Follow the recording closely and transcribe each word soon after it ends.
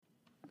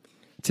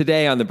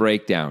Today on the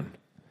breakdown,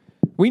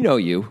 we know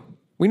you.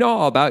 We know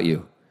all about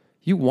you.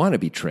 You want to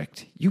be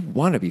tricked. You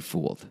want to be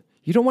fooled.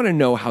 You don't want to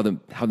know how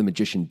the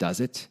magician does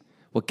it.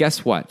 Well,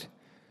 guess what?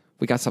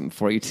 We got something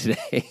for you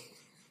today.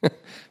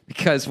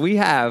 Because we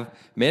have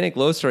Manik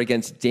Loser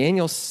against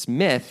Daniel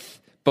Smith.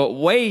 But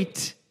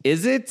wait,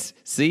 is it?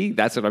 See,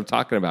 that's what I'm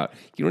talking about.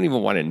 You don't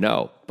even want to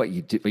know, but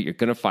you do, but you're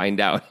going to find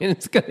out, and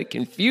it's going to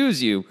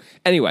confuse you.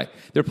 Anyway,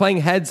 they're playing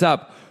heads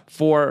up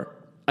for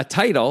a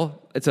title.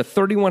 It's a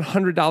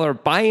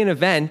 $3,100 buy-in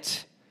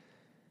event.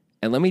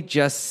 And let me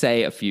just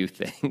say a few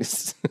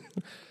things.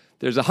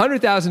 There's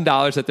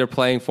 $100,000 that they're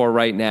playing for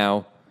right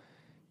now.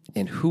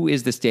 And who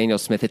is this Daniel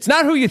Smith? It's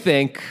not who you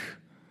think.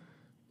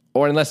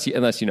 Or unless you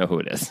know who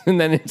it is. And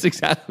then it's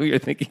exactly who you're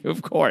thinking,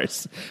 of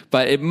course.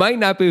 But it might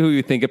not be who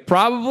you think. It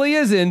probably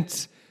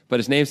isn't. But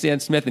his name's Dan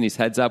Smith, and he's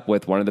heads up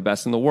with one of the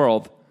best in the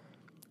world.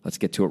 Let's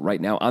get to it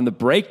right now on the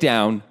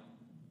breakdown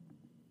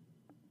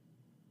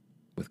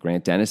with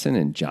Grant Dennison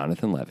and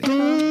Jonathan Levy.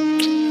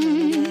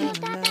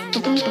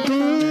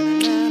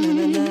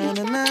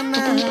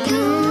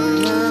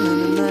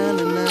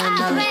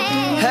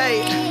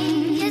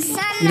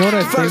 You know what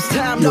I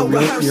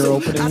think your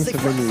opening to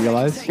make me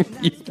realize?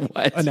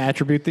 What? An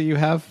attribute that you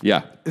have.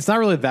 Yeah. It's not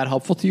really that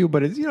helpful to you,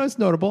 but it's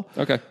notable.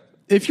 Okay.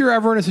 If you're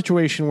ever in a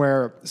situation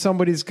where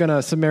somebody's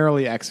gonna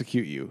summarily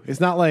execute you,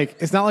 it's not like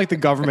the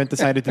government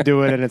decided to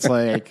do it and it's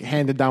like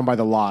handed down by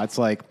the law. It's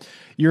like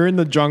you're in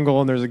the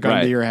jungle and there's a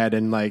gun to your head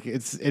and like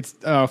it's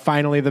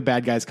finally the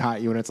bad guys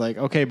caught you and it's like,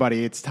 okay,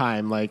 buddy, it's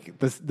time. Like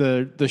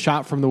the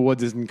shot from the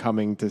woods isn't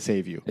coming to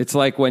save you. It's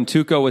like when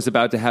Tuco was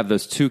about to have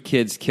those two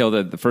kids killed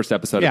at the first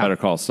episode of Better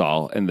Call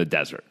Saul in the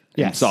desert.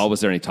 Yes. And Saul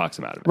was there and he talks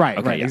him out of it. Right,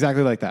 Okay, right, yeah.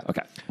 exactly like that.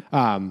 Okay.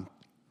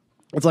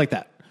 It's like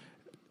that.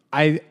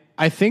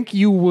 I think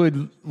you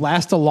would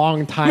last a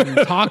long time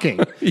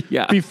talking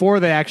Yeah. before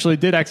they actually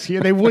did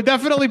execute. They would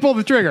definitely pull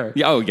the trigger.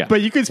 Yeah, oh, yeah.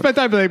 But you could spend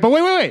time being like, but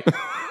wait.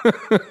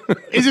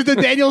 Is it the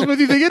Daniel Smith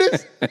you think it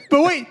is?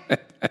 But wait.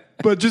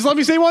 But just let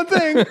me say one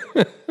thing.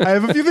 I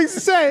have a few things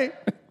to say.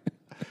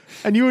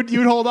 And you would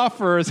hold off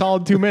for a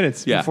solid 2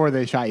 minutes before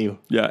they shot you.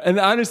 Yeah. And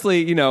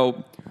honestly,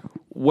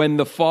 when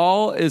the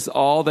fall is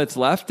all that's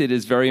left, it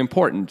is very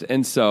important.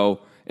 And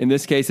so in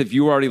this case, if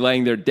you were already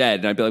laying there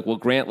dead, and I'd be like, well,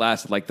 Grant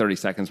lasted like 30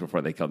 seconds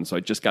before they killed him, so I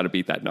just got to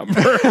beat that number.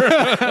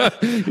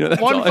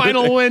 One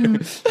final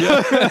win.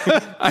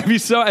 Yeah. I'd be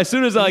so, as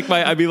soon as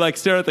I'd be like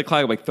staring at the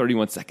clock, I'm like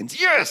 31 seconds.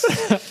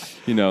 Yes!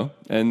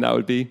 And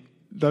that'd be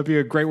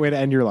a great way to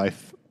end your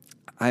life.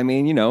 I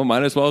mean,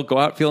 might as well go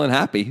out feeling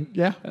happy.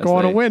 Yeah, go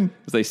on a win.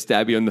 As they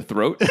stab you in the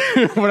throat.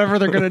 Whatever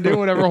they're going to do,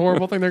 whatever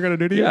horrible thing they're going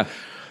to do to you. Yeah.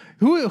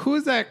 Who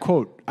is that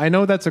quote? I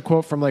know that's a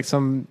quote from like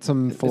some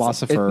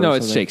philosopher.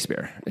 It's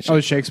Shakespeare.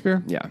 It's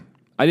Shakespeare? Yeah.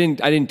 I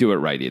didn't do it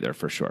right either,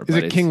 for sure. Is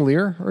it King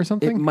Lear or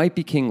something? It might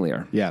be King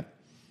Lear. Yeah.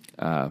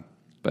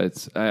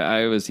 But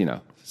I was,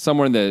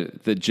 somewhere in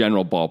the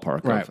general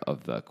ballpark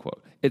of the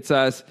quote. It's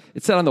set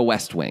on the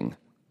West Wing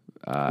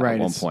at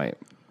one point.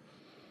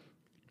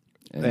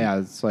 And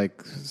it's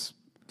like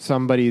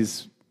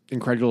somebody's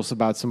incredulous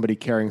about somebody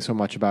caring so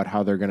much about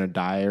how they're going to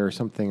die or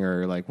something,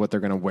 or like what they're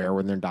going to wear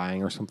when they're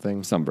dying or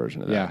something. Some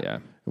version of that, yeah.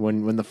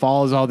 When the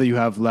fall is all that you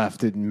have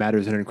left, it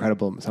matters an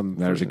incredible...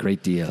 Matters a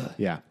great deal.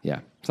 Yeah. Yeah,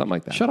 something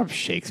like that. Shut up,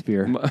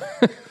 Shakespeare.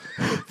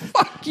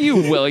 Fuck you,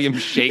 William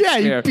Shakespeare.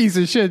 Yeah, you piece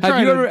of shit.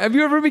 Have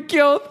you ever been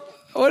killed?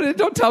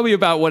 Don't tell me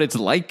about what it's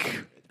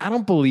like. I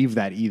don't believe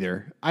that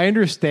either. I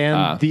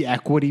understand the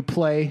equity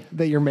play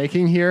that you're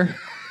making here.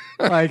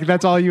 Like,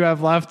 that's all you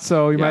have left,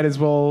 so you might as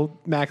well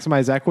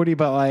maximize equity.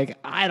 But, like,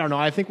 I don't know.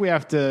 I think we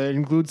have to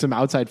include some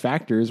outside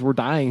factors. We're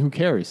dying. Who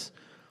cares?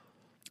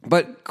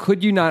 But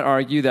could you not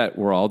argue that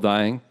we're all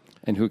dying,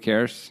 and who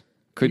cares?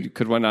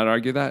 Could one not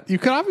argue that? You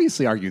could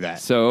obviously argue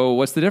that. So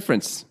what's the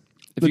difference?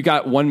 If you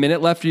got 1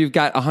 minute left or you've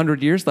got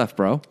 100 years left,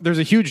 bro? There's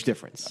a huge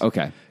difference.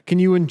 Okay. Can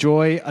you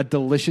enjoy a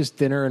delicious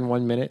dinner in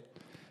 1 minute?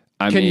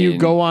 Can you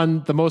go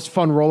on the most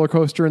fun roller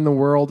coaster in the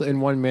world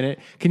in 1 minute?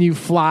 Can you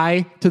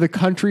fly to the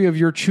country of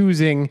your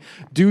choosing,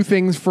 do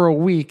things for a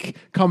week,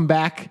 come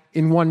back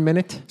in 1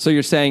 minute? So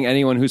you're saying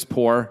anyone who's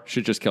poor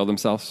should just kill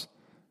themselves?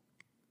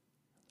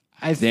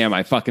 Damn,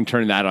 I fucking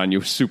turned that on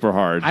you super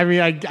hard. I mean,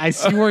 I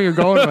see where you're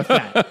going with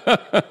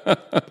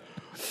that.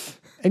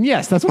 And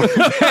yes, that's what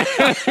I'm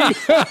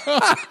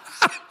saying.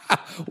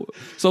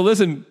 So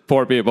listen,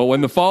 poor people,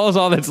 when the fall is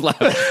all that's left...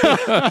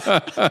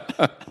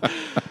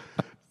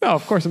 No,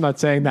 of course I'm not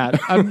saying that.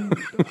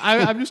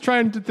 I'm just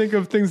trying to think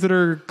of things that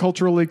are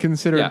culturally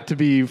considered to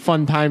be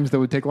fun times that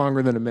would take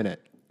longer than a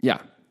minute. Yeah.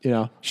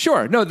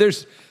 Sure. No,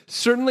 there's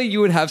certainly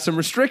you would have some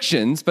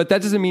restrictions, but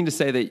that doesn't mean to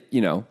say that,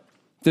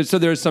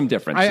 there's some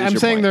difference. I'm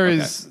saying there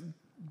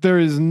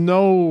is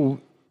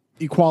no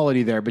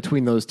equality there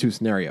between those two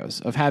scenarios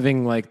of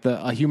having like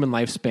a human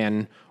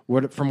lifespan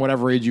from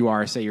whatever age you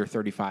are, say you're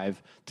 35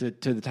 to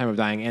the time of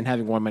dying, and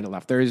having 1 minute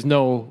left. There is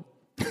no...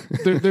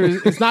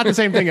 it's not the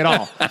same thing at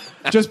all.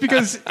 Just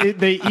because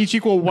they each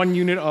equal 1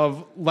 unit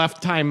of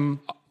left time.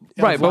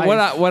 Right, but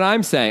what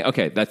I'm saying,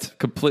 okay, that's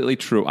completely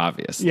true,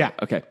 obvious. Yeah.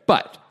 Okay,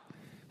 but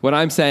What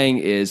I'm saying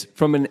is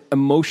from an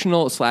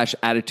emotional /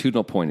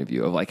 attitudinal point of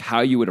view of like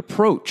how you would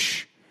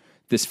approach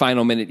this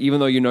final minute, even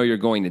though you know you're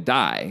going to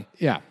die,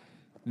 Yeah.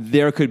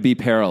 there could be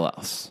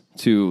parallels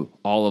to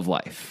all of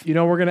life. You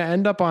know, we're going to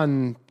end up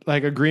on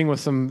like agreeing with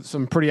some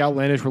pretty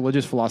outlandish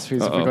religious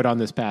philosophies if we go down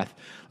this path.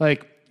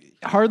 Like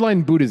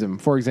hardline Buddhism,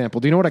 for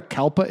example. Do you know what a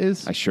kalpa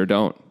is? I sure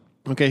don't.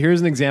 Okay,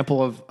 here's an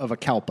example of a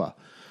kalpa.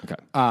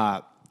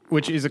 Okay.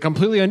 Which is a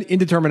completely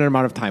indeterminate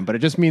amount of time, but it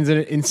just means an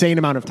insane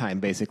amount of time,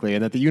 basically,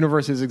 and that the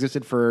universe has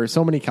existed for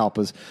so many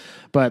kalpas.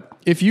 But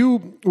if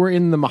you were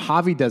in the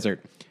Mojave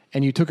Desert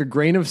and you took a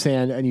grain of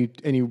sand and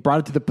you brought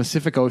it to the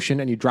Pacific Ocean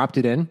and you dropped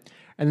it in,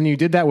 and then you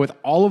did that with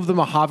all of the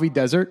Mojave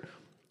Desert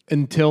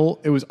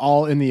until it was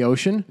all in the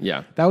ocean,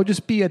 Yeah. that would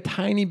just be a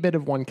tiny bit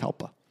of one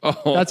kalpa.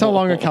 Oh. That's how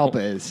long a kalpa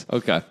is.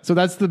 Okay. So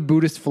that's the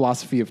Buddhist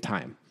philosophy of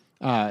time,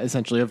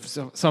 essentially, of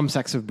some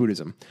sects of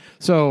Buddhism.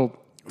 So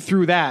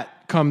through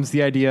that comes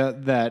the idea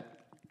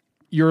that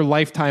your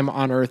lifetime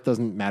on Earth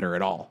doesn't matter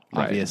at all,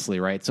 obviously,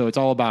 right? So it's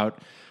all about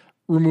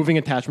removing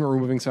attachment,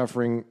 removing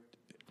suffering,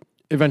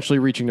 eventually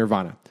reaching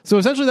nirvana. So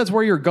essentially that's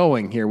where you're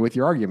going here with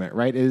your argument,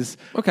 right? Is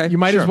Okay, you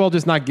might sure. as well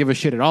just not give a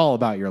shit at all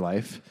about your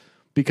life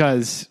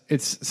because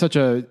it's such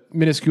a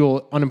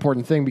minuscule,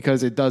 unimportant thing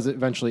because it does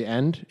eventually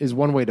end is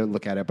one way to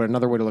look at it. But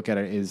another way to look at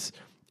it is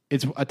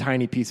it's a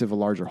tiny piece of a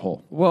larger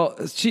whole. Well,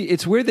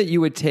 it's weird that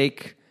you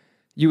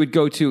would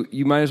go to,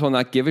 you might as well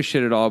not give a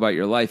shit at all about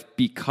your life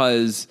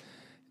because,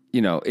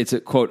 you know, it's a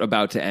quote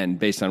about to end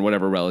based on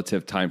whatever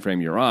relative time frame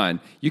you're on.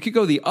 You could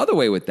go the other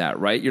way with that,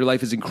 right? Your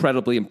life is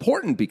incredibly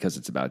important because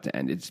it's about to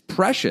end. It's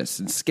precious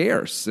and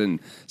scarce and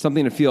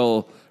something to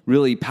feel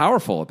really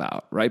powerful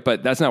about, right?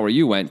 But that's not where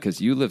you went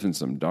because you live in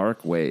some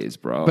dark ways,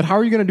 bro. But how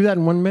are you going to do that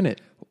in 1 minute?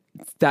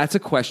 That's a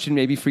question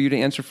maybe for you to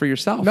answer for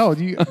yourself. No,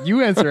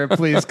 you answer it,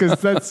 please, because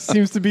that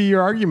seems to be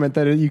your argument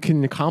that you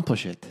can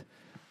accomplish it.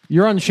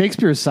 You're on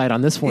Shakespeare's side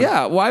on this one.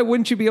 Yeah, why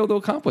wouldn't you be able to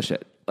accomplish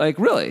it? Like,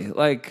 really?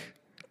 Like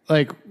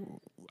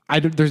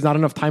there's not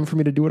enough time for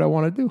me to do what I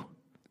want to do.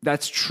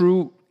 that's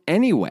true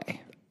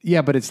anyway.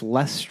 Yeah, but it's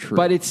less true.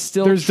 But it's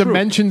still there's true.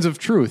 dimensions of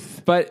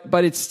truth. But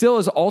it still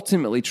is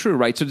ultimately true,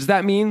 right? So does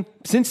that mean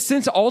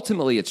since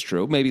ultimately it's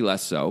true, maybe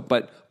less so,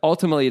 but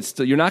ultimately it's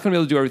still, you're not going to be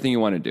able to do everything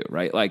you want to do,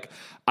 right? Like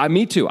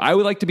me too. I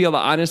would like to be able to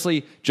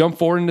honestly jump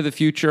forward into the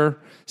future,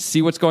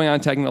 see what's going on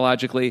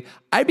technologically.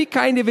 I'd be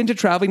kind of into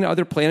traveling to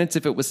other planets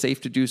if it was safe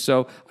to do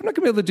so. I'm not going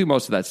to be able to do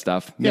most of that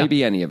stuff.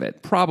 Maybe any of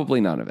it.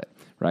 Probably none of it,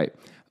 right?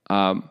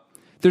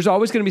 There's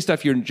always going to be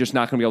stuff you're just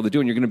not going to be able to do,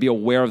 and you're going to be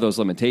aware of those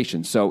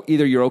limitations. So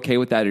either you're okay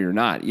with that or you're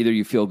not. Either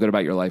you feel good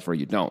about your life or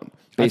you don't.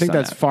 I think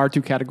that's that. far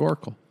too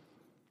categorical.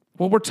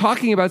 Well, we're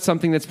talking about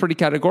something that's pretty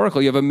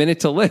categorical. You have a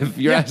minute to live.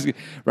 You're asking,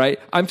 right?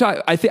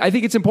 I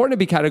think it's important to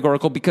be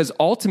categorical because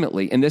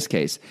ultimately, in this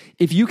case,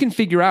 if you can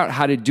figure out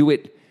how to do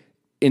it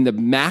in the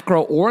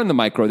macro or in the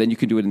micro, then you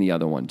can do it in the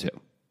other one too.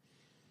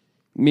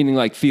 Meaning,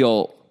 like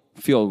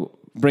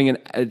bring in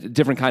a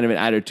different kind of an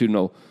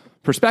attitudinal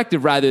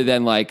perspective rather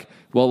than like,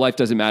 well, life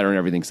doesn't matter and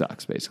everything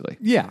sucks, basically.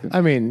 Yeah,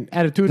 I mean,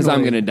 attitudinally, Because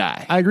I'm going to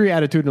die. I agree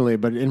attitudinally,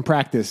 but in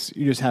practice,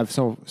 you just have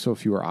so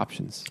fewer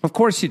options. Of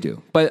course you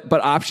do. But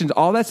options,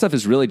 all that stuff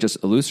is really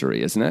just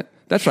illusory, isn't it?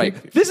 That's right.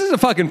 This is a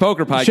fucking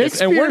poker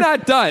podcast, and we're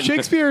not done.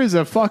 Shakespeare is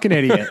a fucking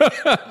idiot.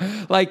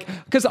 Like,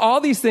 because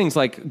all these things,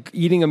 like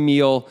eating a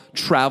meal,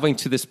 traveling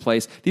to this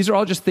place, these are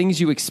all just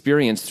things you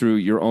experience through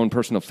your own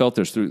personal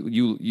filters,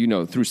 through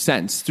through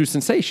sense, through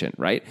sensation,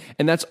 right?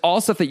 And that's all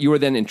stuff that you are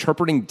then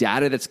interpreting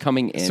data that's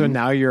coming in. So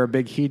now you're a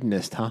big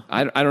hedonist, huh?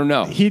 I don't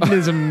know.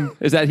 Hedonism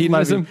Is that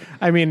hedonism?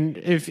 I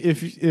mean,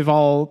 if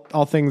all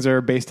things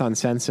are based on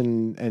sense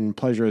and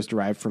pleasure is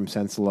derived from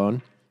sense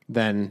alone,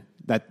 then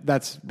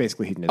that's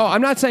basically hedonism. Oh,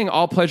 I'm not saying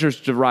all pleasures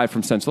derive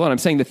from sense alone. I'm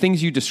saying the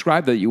things you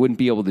described that you wouldn't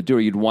be able to do or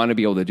you'd want to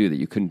be able to do that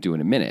you couldn't do in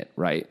a minute,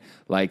 right?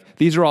 Like,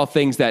 these are all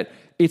things that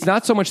it's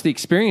not so much the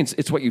experience,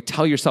 it's what you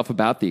tell yourself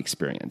about the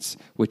experience,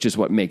 which is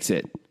what makes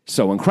it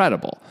so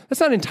incredible.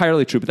 That's not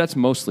entirely true, but that's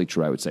mostly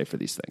true, I would say, for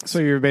these things. So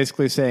you're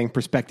basically saying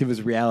perspective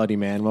is reality,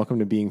 man. Welcome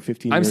to being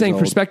 15 I'm years saying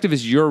old. perspective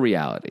is your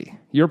reality.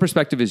 Your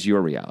perspective is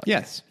your reality.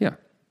 Yes. Yeah.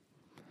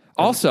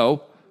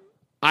 Also,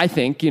 I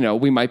think,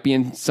 we might be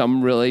in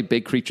some really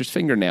big creature's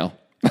fingernail.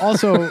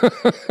 Also,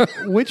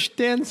 which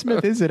Dan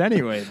Smith is it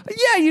anyway?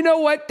 Yeah, you know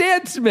what?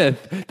 Dan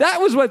Smith.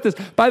 That was what this...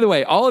 By the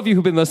way, all of you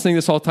who've been listening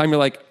this whole time, you're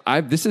like,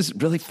 this is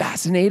really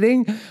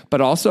fascinating, but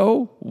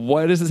also,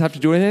 what does this have to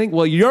do with anything?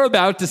 Well, you're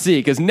about to see,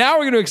 because now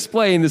we're going to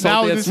explain this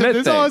whole Dan Smith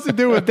this thing. all has to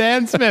do with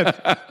Dan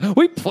Smith.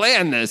 We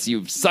planned this,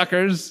 you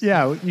suckers.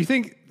 Yeah, you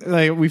think...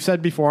 Like we've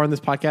said before on this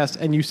podcast,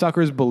 and you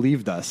suckers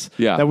believed us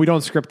that we don't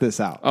script this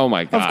out. Oh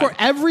my God. Of course,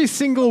 every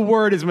single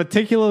word is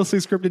meticulously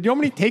scripted. Do you know how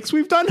many takes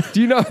we've done?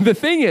 Do you know, the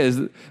thing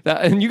is,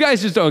 that, and you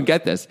guys just don't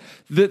get this,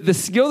 the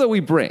skill that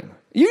we bring,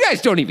 you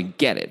guys don't even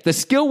get it. The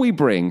skill we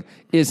bring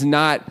is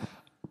not,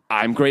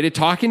 I'm great at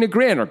talking to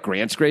Grant, or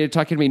Grant's great at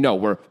talking to me.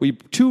 No, we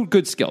two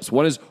good skills.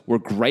 One is we're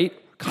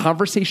great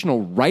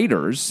conversational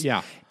writers.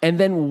 Yeah. And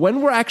then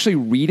when we're actually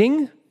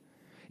reading,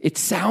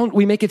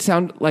 we make it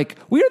sound like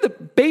we are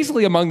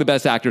basically among the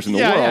best actors in the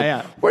world.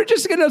 Yeah. We're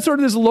just in a sort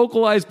of this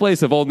localized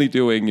place of only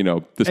doing,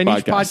 this And podcast.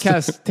 each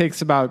podcast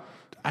takes about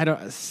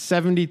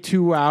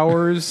 72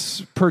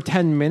 hours per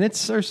 10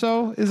 minutes or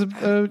so is a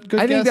good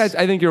guess.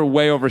 I think you're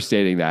way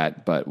overstating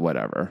that, but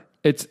whatever.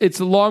 It's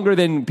longer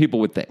than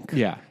people would think.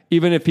 Yeah.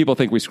 Even if people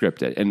think we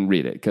script it and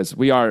read it, because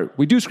we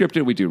do script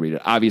it, we do read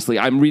it. Obviously,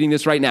 I'm reading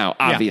this right now.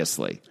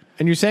 Obviously,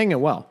 and you're saying it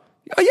well.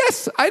 Oh,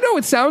 yes, I know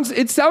it sounds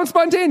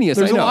spontaneous.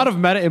 There's I know. a lot of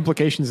meta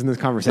implications in this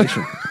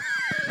conversation.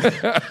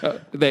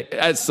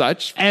 As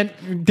such, and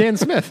Dan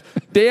Smith,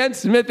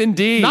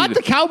 indeed, not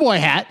the cowboy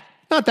hat,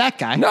 not that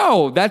guy.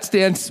 No, that's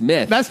Dan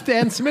Smith. That's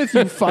Dan Smith.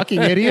 You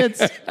fucking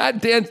idiots.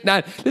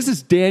 This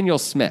is Daniel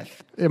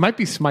Smith. It might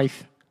be Smythe.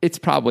 It's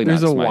probably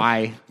There's not a Smythe.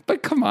 Y.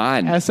 But come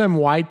on.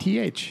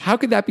 Smyth. How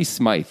could that be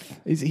Smythe?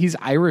 He's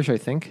Irish, I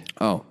think.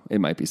 Oh,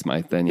 it might be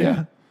Smythe then,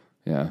 yeah.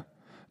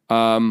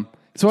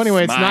 So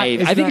anyway, it's not.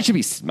 I think it should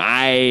be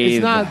Smythe.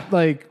 It's not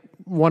like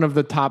one of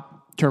the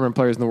top tournament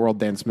players in the world,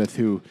 Dan Smith,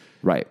 who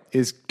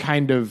is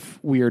kind of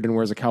weird and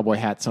wears a cowboy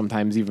hat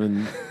sometimes,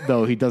 even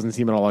though he doesn't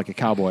seem at all like a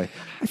cowboy.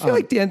 I feel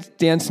like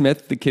Dan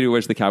Smith, the kid who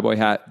wears the cowboy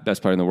hat,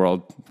 best player in the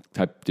world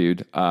type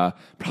dude,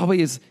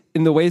 probably is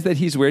in the ways that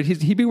he's weird.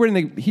 He'd be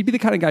the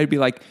kind of guy who'd be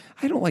like,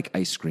 I don't like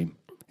ice cream.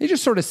 He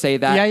just sort of say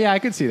that. Yeah, I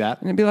could see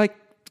that. And I'd be like,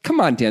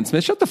 come on, Dan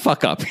Smith, shut the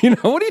fuck up.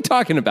 What are you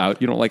talking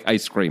about? You don't like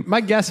ice cream. My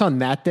guess on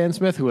that Dan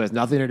Smith, who has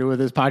nothing to do with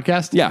this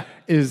podcast,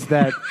 is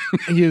that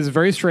he is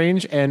very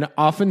strange and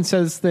often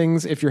says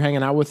things, if you're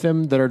hanging out with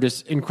him, that are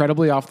just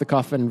incredibly off the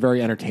cuff and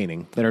very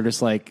entertaining, that are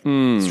just like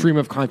stream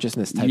of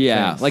consciousness type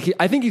things. Like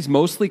I think he's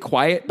mostly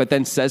quiet, but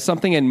then says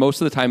something, and most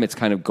of the time it's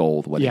kind of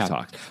gold when he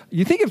talks.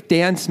 You think of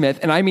Dan Smith,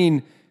 and I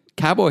mean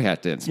cowboy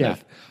hat Dan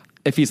Smith,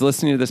 if he's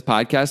listening to this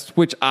podcast,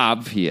 which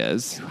he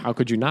is. How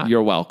could you not?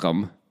 You're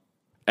welcome.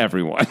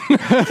 Everyone.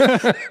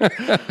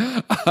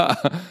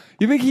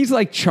 You think he's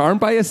like charmed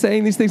by us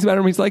saying these things about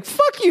him? He's like,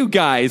 fuck you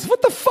guys.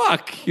 What the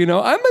fuck?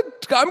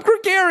 I'm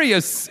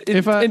gregarious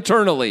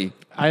internally.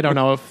 I don't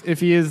know. If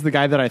he is the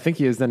guy that I think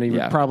he is, then he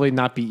would probably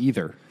not be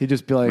either. He'd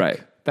just be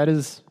like, that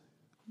is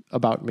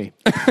about me.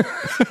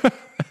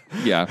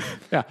 Yeah.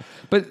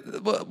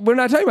 But we're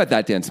not talking about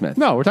that Dan Smith.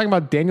 No, we're talking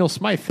about Daniel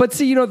Smythe. But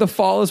see, the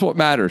fall is what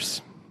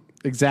matters.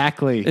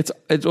 Exactly.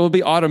 It will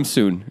be autumn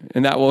soon,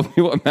 and that will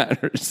be what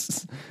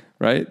matters.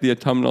 Right? The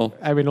autumnal.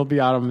 I mean, it'll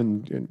be autumn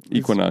and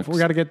equinox. We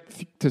got to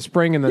get to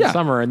spring and then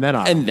summer and then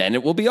autumn. And then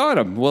it will be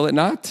autumn, will it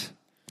not?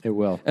 It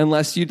will.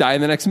 Unless you die in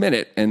the next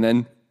minute. And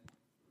then,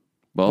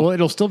 well,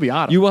 it'll still be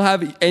autumn. You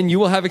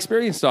will have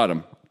experienced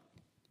autumn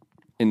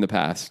in the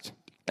past.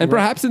 And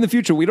perhaps in the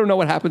future. We don't know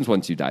what happens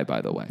once you die,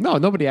 by the way. No,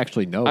 nobody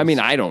actually knows. I mean,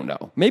 I don't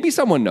know. Maybe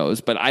someone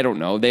knows, but I don't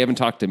know. They haven't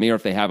talked to me, or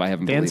if they have, I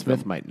haven't Dan believed Smith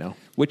them. might know.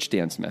 Which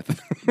Dan Smith?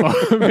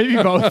 Maybe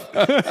both.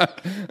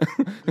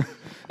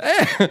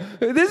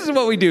 This is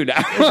what we do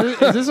now.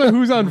 Is this a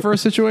who's on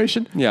first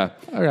situation? Yeah.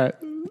 All right.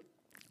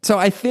 So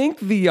I think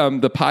the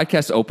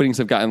podcast openings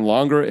have gotten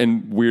longer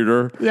and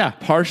weirder. Yeah.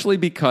 Partially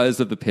because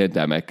of the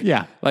pandemic.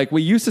 Yeah. Like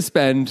we used to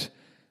spend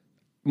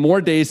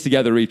more days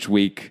together each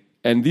week,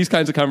 and these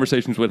kinds of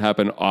conversations would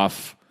happen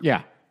off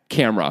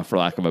camera, for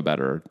lack of a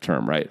better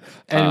term, right?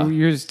 And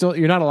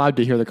you're not allowed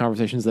to hear the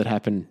conversations that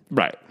happen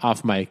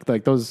off mic.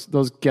 Like those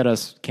get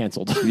us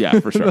canceled.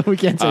 Yeah, for sure. We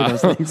can't say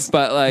those things.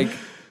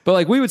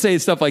 But we would say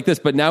stuff like this,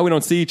 but now we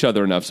don't see each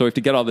other enough. So we have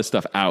to get all this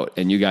stuff out,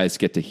 and you guys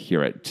get to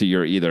hear it to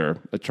your either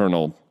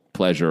eternal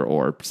pleasure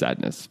or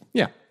sadness.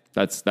 Yeah.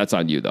 That's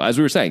on you, though. As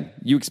we were saying,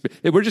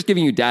 we're just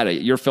giving you data.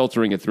 You're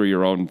filtering it through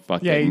your own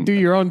fucking you do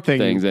your own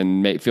things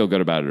and feel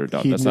good about it or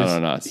don't. That's not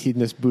on us.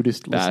 Hedonist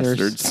Buddhist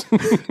bastards.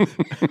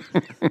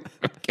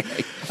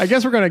 Okay. I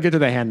guess we're going to get to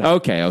the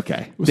handout.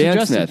 Okay.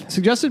 Dan Smith.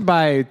 Suggested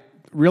by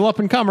real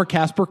up-and-comer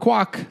Casper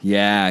Kwok.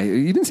 Yeah,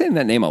 you've been saying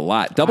that name a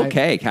lot.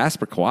 K,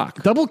 Casper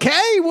Kwok. Double K,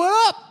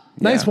 what up?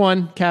 Nice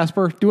one,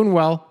 Casper. Doing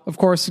well. Of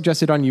course,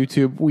 suggested on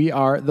YouTube. We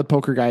are the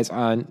Poker Guys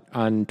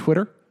on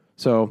Twitter.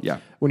 So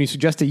when you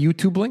suggest a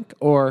YouTube link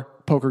or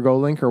PokerGo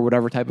link or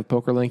whatever type of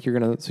poker link you're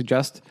going to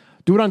suggest,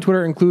 do it on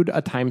Twitter. Include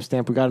a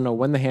timestamp. We got to know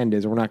when the hand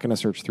is. We're not going to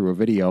search through a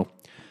video.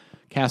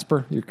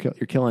 Casper, you're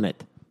killing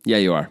it. Yeah,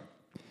 you are.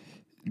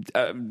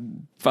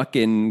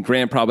 Fucking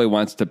Grant probably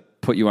wants to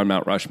put you on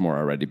Mount Rushmore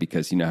already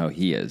because you know how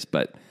he is,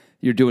 but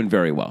you're doing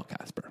very well,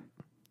 Casper.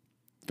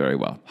 Very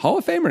well. Hall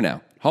of Famer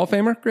now. Hall of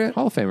Famer, Grant?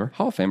 Hall of Famer.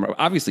 Hall of Famer.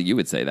 Obviously, you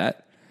would say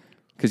that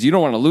because you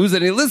don't want to lose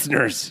any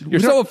listeners. You're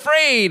so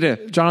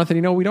afraid.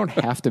 Jonathan, we don't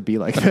have to be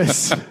like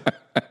this.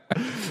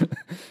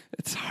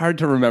 It's hard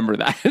to remember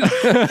that.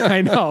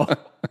 I know.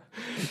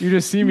 You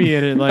just see me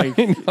in it like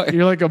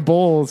you're like a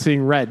bull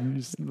seeing red. You're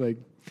just like,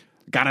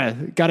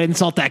 gotta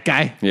insult that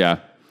guy. Yeah.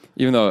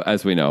 Even though,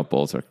 as we know,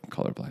 bulls are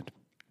colorblind.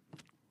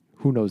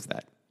 Who knows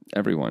that?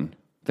 Everyone.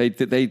 They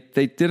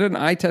did an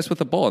eye test with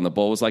a bull, and the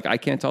bull was like, I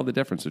can't tell the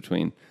difference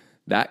between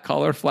that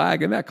color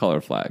flag and that color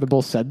flag. The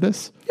bull said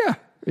this? Yeah.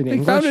 In they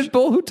English? found a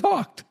bull who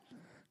talked.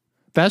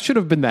 That should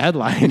have been the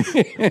headline.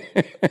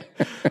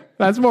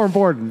 That's more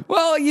important.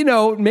 Well,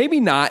 maybe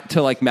not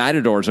to like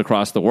matadors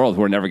across the world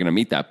who are never going to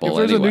meet that bull. If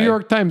there's anyway. a New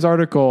York Times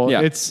article,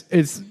 Yeah. it's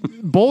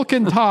bull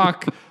can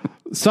talk,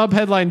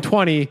 subheadline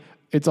 20,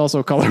 it's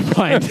also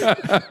colorblind.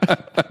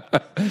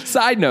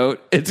 Side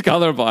note, it's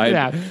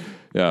colorblind.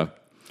 Yeah.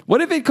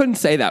 What if it couldn't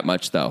say that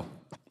much though?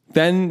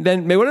 Then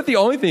what if the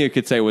only thing it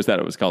could say was that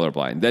it was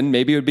colorblind? Then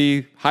maybe it would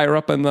be higher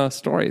up in the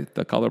story,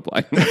 the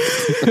colorblind.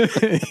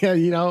 Yeah,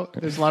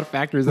 there's a lot of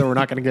factors that we're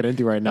not going to get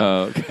into right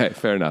now. Okay,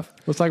 fair enough.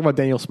 Let's talk about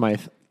Daniel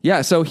Smythe.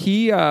 Yeah, so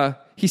he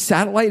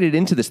satellited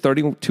into this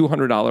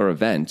 $3,200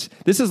 event.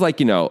 This is like,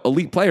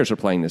 elite players are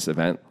playing this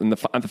event.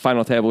 At the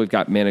final table, we've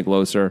got Manik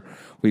Loser,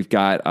 we've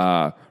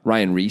got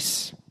Ryan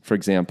Reese, for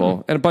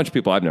example, and a bunch of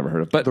people I've never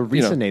heard of. But The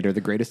Reesenator,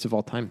 the greatest of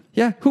all time.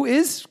 yeah, who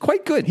is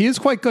quite good. He is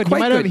quite good.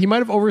 He might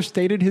have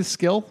overstated his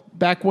skill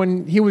back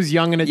when he was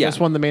young and had just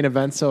won the main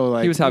event. So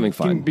like He was having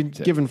fun. Be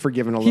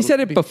forgiven a little. He said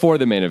it before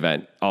the main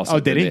event. Also, Oh,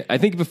 did he? I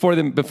think before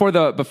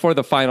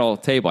the final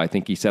table. I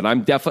think he said,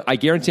 I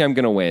guarantee I'm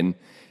going to win,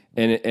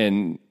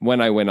 and when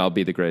I win, I'll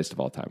be the greatest of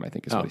all time. I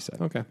think is what he said.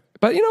 Okay.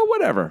 But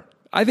whatever.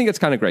 I think it's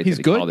kind of great He's that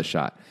he good? called the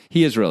shot.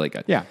 He is really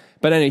good. Yeah.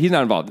 But anyway, he's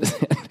not involved in this.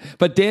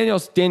 But Daniel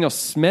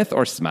Smith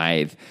or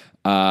Smythe,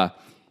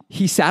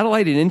 he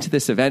satellited into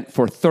this event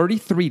for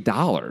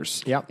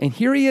 $33. Yep. And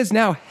here he is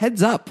now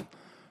heads up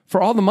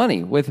for all the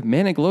money with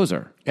Manik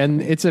Loser. And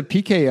it's a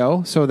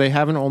PKO, so they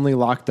haven't only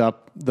locked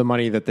up the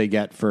money that they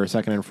get for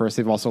second and first.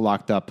 They've also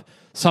locked up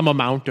some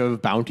amount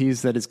of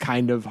bounties that is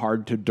kind of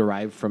hard to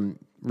derive from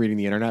reading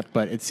the internet.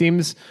 But it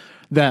seems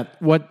that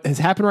what has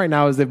happened right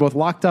now is they've both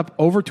locked up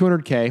over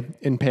 $200K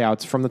in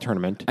payouts from the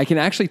tournament. I can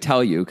actually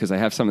tell you, because I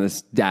have some of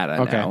this data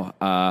Okay.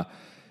 now.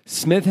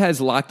 Smith has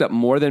locked up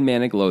more than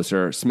Manik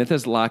Loser. Smith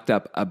has locked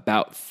up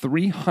about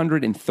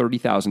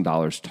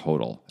 $330,000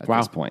 total at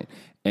this point.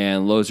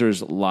 And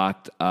Loser's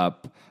locked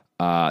up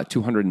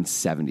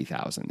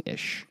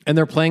 $270,000-ish. And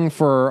they're playing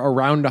for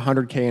around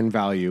 $100K in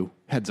value,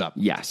 heads up,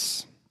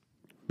 Yes.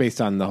 based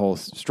on the whole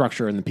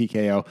structure and the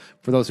PKO.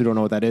 For those who don't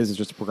know what that is, it's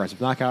just a progressive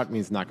knockout. It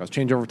means the knockouts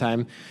change over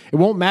time. It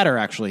won't matter,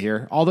 actually,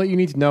 here. All that you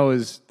need to know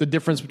is the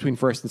difference between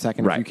first and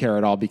second, if you care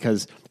at all,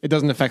 because it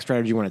doesn't affect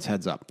strategy when it's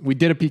heads up. We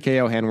did a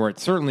PKO hand where it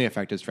certainly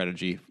affected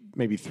strategy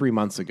maybe 3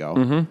 months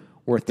ago.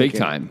 Worth Big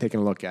time. taking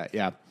a look at,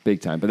 yeah.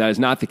 Big time. But that is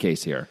not the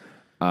case here.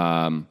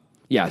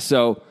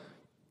 So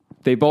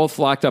they both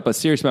locked up a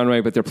serious amount of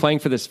money, but they're playing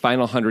for this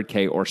final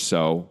 $100K or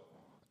so,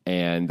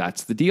 and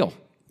that's the deal.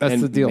 That's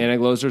the deal.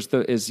 Manik Loser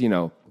is,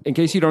 in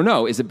case you don't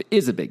know, is a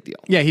big deal.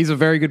 Yeah, he's a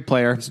very good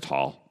player. He's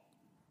tall.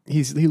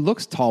 He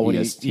looks tall when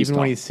He's even tall.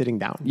 when he's sitting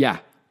down. Yeah,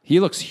 he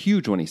looks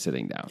huge when he's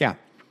sitting down. Yeah.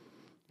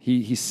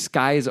 He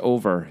skies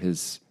over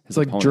his It's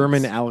like opponents.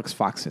 German Alex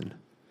Foxen.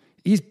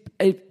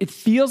 It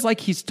feels like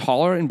he's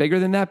taller and bigger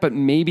than that, but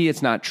maybe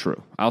it's not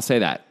true. I'll say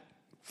that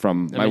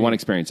from my one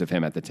experience of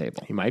him at the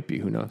table. He might be,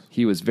 who knows?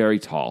 He was very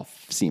tall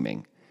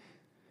seeming.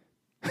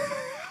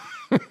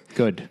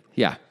 Good.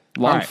 Yeah.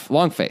 All right.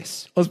 Long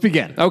face. Let's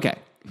begin. Okay.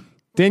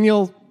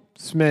 Daniel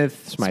Smythe.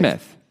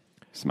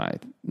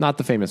 Smythe. Not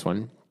the famous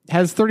one.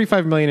 Has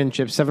 35 million in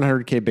chips,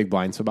 700K big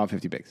blind, so about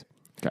 50 bigs.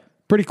 Okay.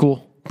 Pretty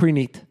cool. Pretty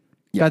neat.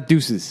 Got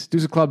deuces.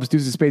 Deuce of clubs,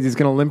 deuce of spades. He's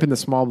going to limp in the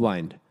small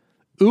blind.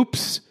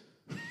 Oops.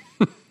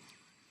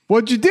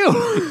 What'd you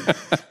do?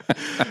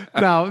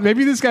 Now,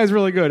 maybe this guy's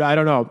really good. I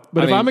don't know.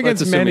 But if I'm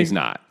against Manik,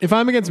 if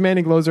I'm against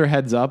Manik Loser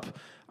heads up,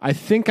 I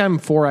think I'm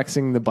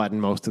 4Xing the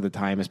button most of the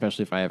time,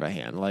 especially if I have a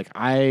hand. Like,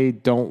 I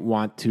don't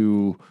want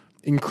to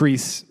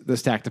increase the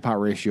stack to pot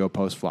ratio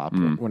post flop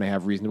when I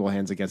have reasonable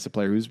hands against a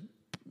player who's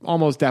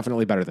almost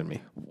definitely better than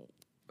me.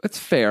 That's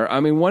fair.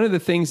 I mean, one of the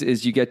things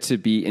is you get to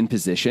be in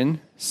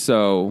position,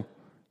 so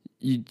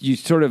you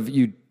sort of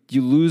you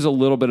lose a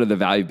little bit of the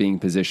value of being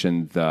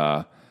positioned.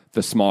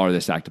 The smaller the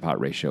stack to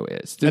pot ratio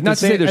is. Not to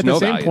say there's no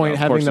value. At the same point, though.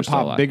 having the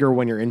pot bigger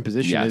when you're in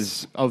position Yes.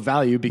 is of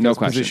value because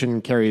position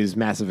carries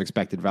massive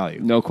expected value.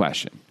 No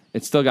question.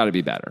 It's still got to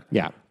be better.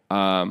 Yeah.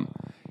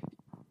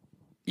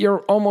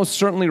 You're almost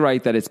certainly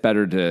right that it's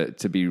better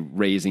to be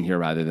raising here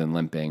rather than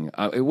limping.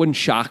 It wouldn't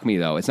shock me,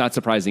 though. It's not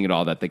surprising at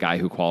all that the guy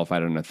who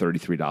qualified on a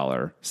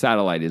 $33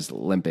 satellite is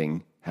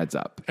limping heads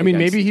up. I mean,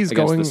 maybe he's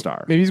going the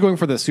star. Maybe he's going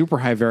for the super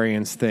high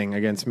variance thing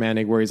against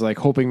Manik, where he's like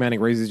hoping Manik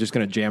raises just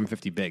going to jam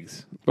 50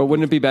 bigs. But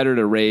wouldn't it be better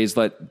to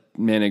let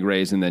Manik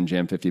raise and then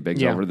jam 50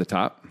 bigs over the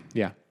top?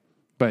 Yeah,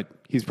 but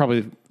he's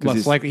probably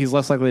less likely. He's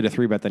less likely to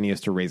 3-bet than he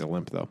is to raise a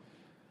limp, though.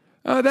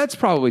 That's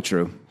probably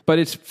true. But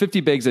it's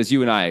 50 bigs, as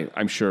you and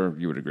I'm sure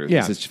you would agree with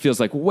Yeah. this. It feels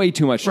like way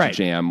too much to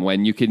jam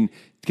when you can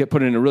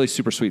put in a really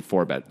super sweet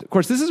 4-bet. Of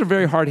course, this is a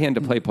very hard hand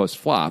to play post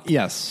flop.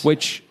 Yes.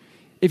 Which,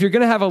 if you're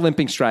going to have a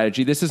limping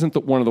strategy, this isn't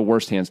one of the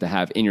worst hands to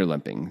have in your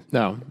limping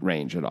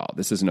range at all.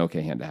 This is an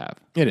okay hand to have.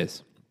 It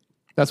is.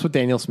 That's what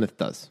Daniel Smith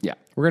does. Yeah.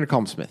 We're going to call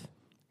him Smith.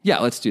 Yeah,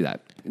 let's do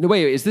that. No,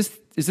 wait, is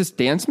this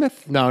Dan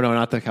Smith? No,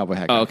 not the cowboy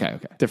hat guy. Oh, okay.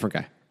 Different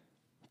guy.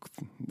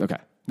 Okay.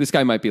 This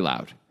guy might be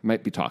loud.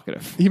 Might be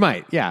talkative. He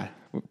might, yeah.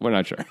 We're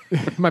not sure.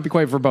 Might be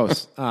quite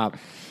verbose.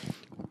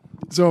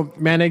 So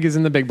Manik is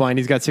in the big blind.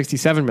 He's got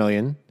 67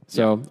 million,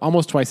 so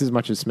almost twice as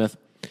much as Smith.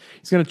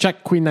 He's going to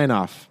check queen nine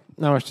off.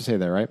 Not much to say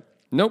there, right?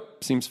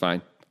 Nope, seems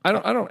fine. I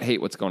don't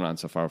hate what's going on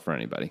so far for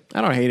anybody.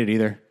 I don't hate it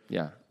either.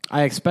 Yeah.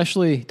 I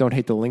especially don't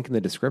hate the link in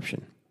the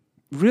description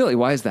Really?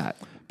 Why is that?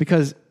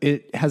 because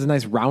it has a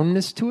nice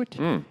roundness to it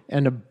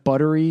and a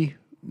buttery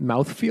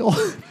mouthfeel.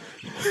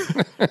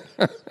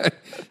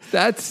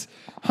 That's,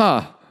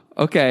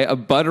 okay, a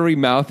buttery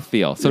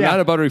mouthfeel. So Yeah. not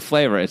a buttery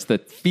flavor, it's the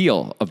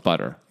feel of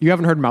butter. You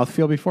haven't heard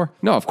mouthfeel before?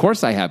 No, of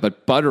course I have,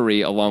 but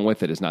buttery along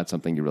with it is not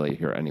something you really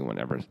hear anyone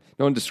ever.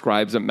 No one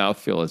describes a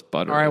mouthfeel as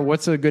buttery. All right,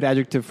 what's a good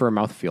adjective for a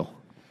mouthfeel?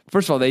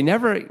 First of all, they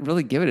never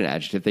really give it an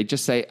adjective. They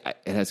just say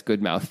it has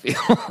good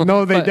mouthfeel.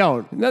 No, they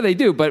don't. No, they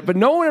do. But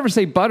no one would ever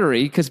say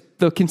buttery because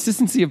the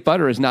consistency of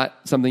butter is not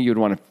something you would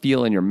want to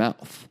feel in your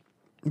mouth.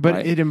 But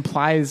Right. it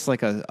implies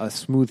like a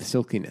smooth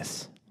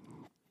silkiness.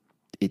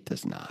 It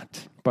does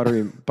not.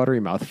 Buttery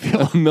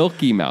mouthfeel.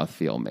 Milky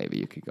mouthfeel, maybe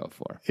you could go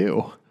for.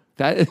 Ew.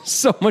 That is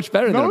so much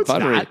better No, than a it's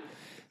buttery. not.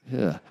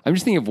 Ugh. I'm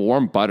just thinking of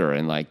warm butter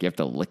and like you have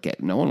to lick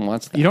it. No one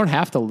wants that. You don't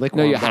have to lick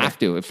No, warm you butter. have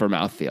to for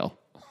mouthfeel.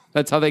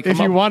 That's how they come If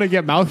up. you want to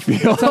get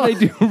mouthfeel. That's how they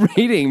do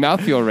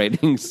mouthfeel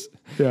ratings.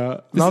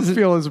 Yeah.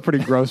 Mouthfeel is a pretty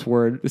gross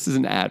word. This is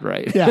an ad,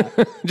 right? Yeah.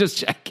 Just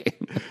checking.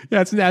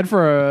 Yeah, it's an ad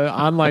for an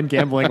online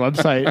gambling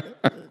website,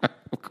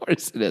 Of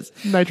course it is.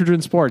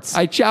 Nitrogen Sports.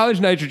 I challenge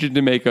Nitrogen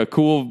to make a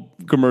cool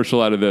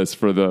commercial out of this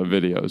for the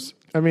videos.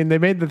 I mean, they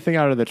made the thing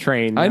out of the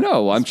train. I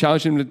know. I'm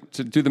challenging them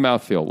to do the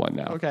mouthfeel one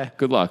now. Okay.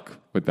 Good luck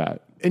with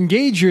that.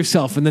 Engage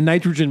yourself in the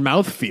nitrogen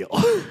mouthfeel.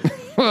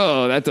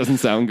 Whoa, that doesn't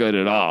sound good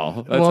at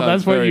all. That Well, sounds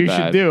that's what very you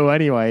bad. should do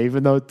anyway.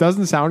 Even though it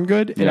doesn't sound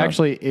good, it Yeah.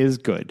 actually is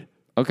good.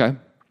 Okay.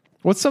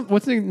 What's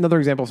another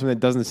example of something that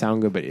doesn't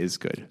sound good but is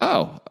good?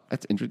 Oh,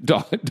 that's interesting.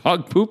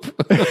 Dog poop?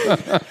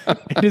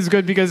 It is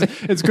good because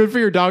it's good for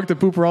your dog to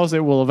poop, or else it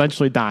will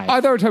eventually die.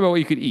 I thought we were talking about what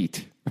you could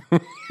eat.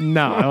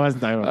 No, I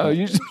wasn't talking about Oh, that.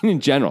 you just mean in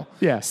general.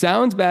 Yeah.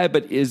 Sounds bad,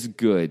 but is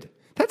good.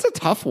 That's a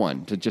tough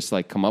one to just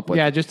like come up with.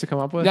 Yeah, just to come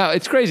up with. Now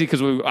it's crazy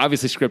because we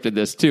obviously scripted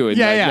this too. And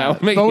Yeah, like, yeah. now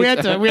we're making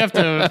But it- we have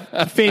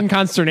to feign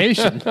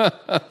consternation.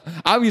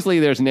 obviously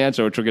there's an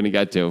answer which we're going to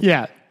get to.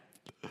 Yeah.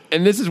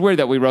 And this is weird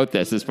that we wrote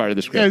this as part of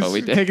the script, but we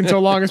It's did. taking so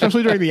long,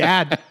 especially during the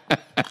ad.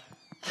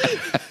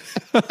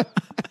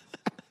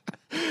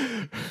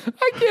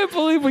 I can't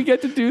believe we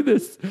get to do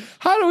this.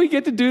 How do we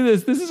get to do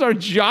this? This is our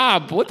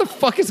job. What the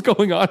fuck is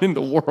going on in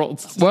the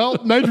world? Well,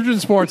 Nitrogen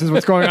Sports is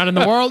what's going on in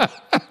the world.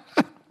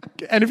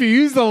 And if you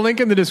use the link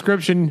in the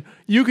description,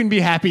 you can be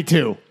happy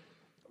too.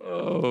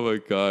 Oh my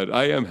God.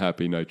 I am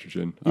happy,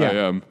 Nitrogen. Yeah. I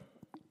am.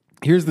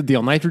 Here's the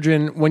deal.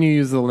 Nitrogen, when you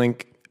use the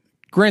link,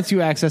 grants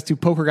you access to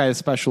Poker Guys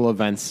special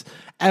events.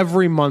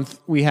 Every month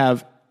we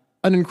have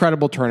an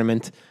incredible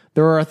tournament.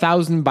 There are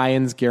 1,000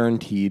 buy-ins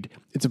guaranteed.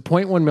 It's a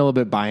 0.1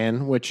 millibit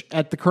buy-in, which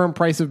at the current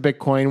price of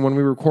Bitcoin, when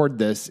we record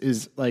this,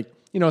 is like,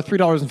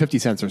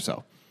 $3.50 or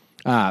so.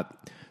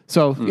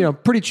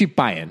 Pretty cheap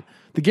buy-in.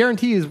 The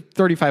guarantee is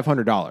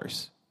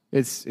 $3,500.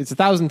 It's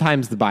 1,000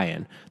 times the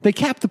buy-in. They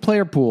cap the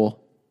player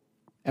pool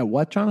at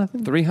what,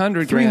 Jonathan?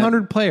 300 grand.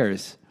 300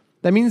 players.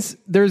 That means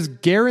there's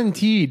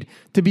guaranteed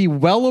to be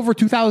well over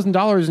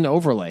 $2,000 in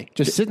overlay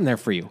just sitting there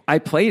for you. I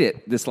played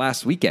it this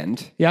last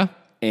weekend. Yeah?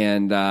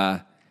 And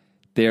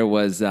there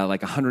was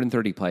like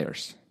 130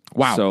 players.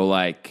 Wow. So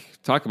like,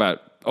 talk about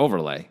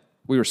overlay.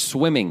 We were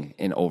swimming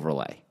in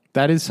overlay.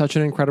 That is such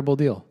an incredible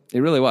deal. It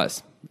really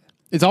was.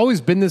 It's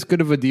always been this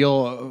good of a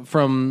deal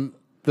from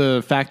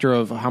the factor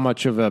of how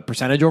much of a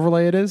percentage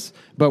overlay it is.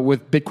 But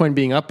with Bitcoin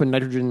being up and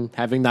Nitrogen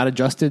having not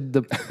adjusted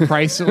the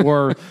price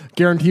or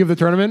guarantee of the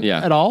tournament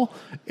at all,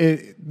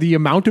 the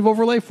amount of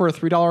overlay for a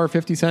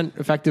 $3.50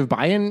 effective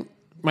buy-in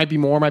might be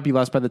more, might be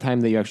less by the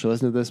time that you actually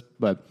listen to this.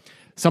 But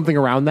something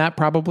around that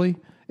probably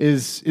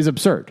is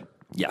absurd.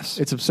 Yes.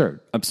 It's absurd.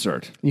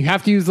 absurd. You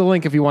have to use the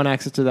link if you want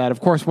access to that. Of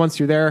course, once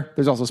you're there,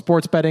 there's also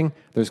sports betting,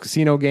 there's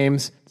casino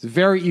games. It's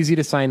very easy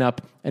to sign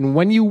up. And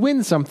when you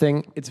win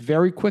something, it's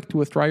very quick to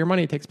withdraw your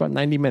money. It takes about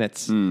 90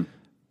 minutes.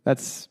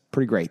 That's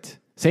pretty great.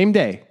 Same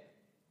day.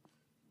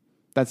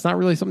 That's not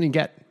really something you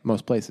get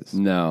most places.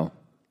 No,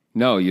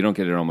 you don't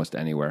get it almost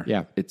anywhere.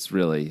 Yeah. It's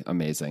really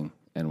amazing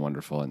and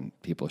wonderful, and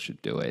people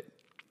should do it.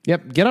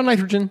 Yep. Get on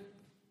Nitrogen.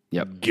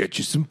 Yep. Get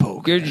you some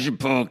poker. Get your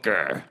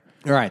poker.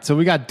 All right. So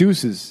we got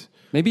deuces.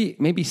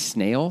 Maybe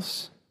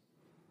snails.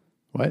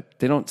 What?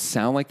 They don't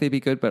sound like they'd be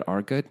good, but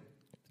are good.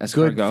 Good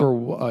Escargot. for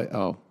what?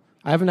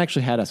 I haven't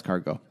actually had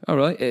escargot. Oh,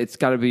 really? It's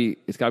got to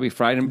be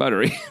fried and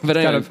buttery. But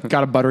anyway,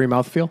 Got a buttery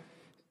mouthfeel?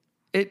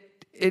 it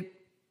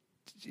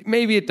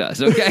maybe it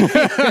does. Okay.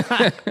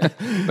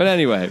 But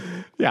anyway,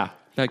 Yeah.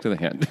 back to the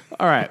hand.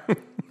 All right.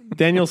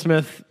 Daniel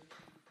Smith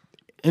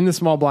in the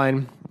small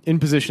blind, in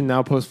position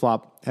now, post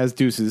flop, has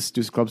deuce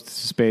clubs, deuce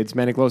spades,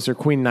 manic loser,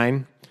 queen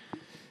 9,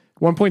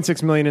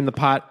 1.6 million in the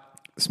pot.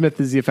 Smith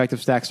is the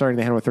effective stack, starting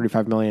the hand with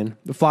 35 million.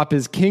 The flop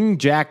is king,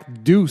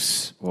 jack,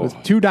 deuce with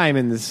 2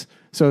 diamonds.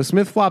 So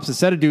Smith flops a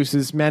set of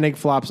deuces. Manig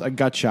flops a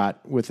gut shot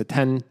with a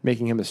 10,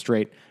 making him a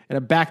straight, and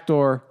a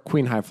backdoor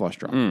queen high flush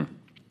draw.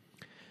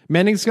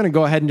 Manig's going to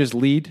go ahead and just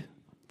lead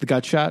the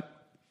gut shot.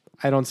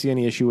 I don't see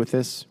any issue with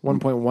this.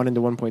 1.1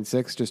 into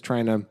 1.6, just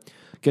trying to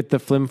get the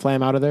flim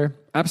flam out of there?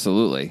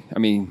 Absolutely. I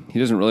mean, he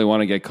doesn't really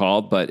want to get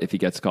called, but if he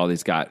gets called,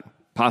 he's got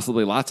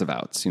possibly lots of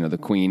outs. The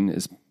queen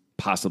is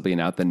possibly an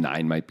out. The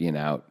 9 might be an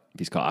out. If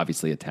he's called,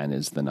 obviously a 10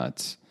 is the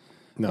nuts.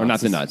 No, or not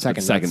the nuts,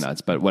 but second nuts.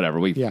 nuts, but whatever.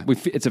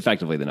 It's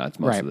effectively the nuts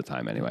most of the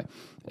time anyway.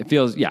 It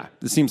feels,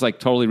 this seems like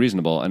totally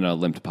reasonable in a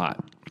limped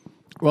pot.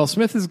 Well,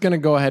 Smith is going to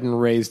go ahead and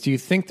raise. Do you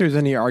think there's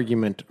any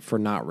argument for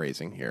not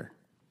raising here?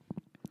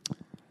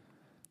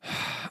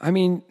 I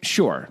mean,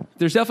 sure.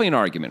 There's definitely an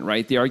argument,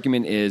 right? The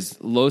argument is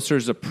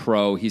Loser's a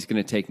pro. He's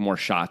going to take more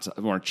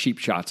cheap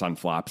shots on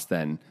flops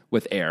than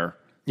with air.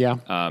 Yeah.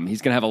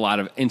 He's going to have a lot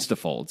of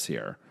insta-folds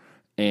here.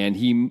 And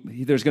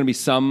there's going to be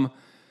some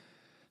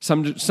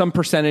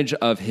percentage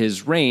of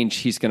his range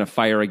he's going to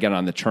fire again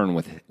on the turn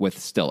with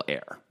still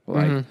air.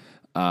 Right?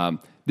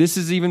 This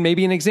is even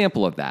maybe an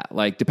example of that.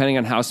 Like, depending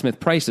on how Smith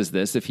prices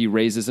this, if he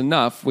raises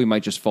enough, we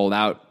might just fold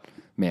out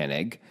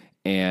Manning.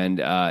 And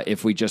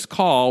if we just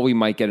call, we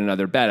might get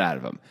another bet out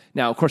of him.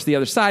 Now, of course, the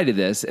other side of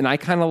this, and I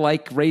kind of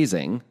like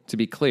raising, to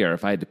be clear,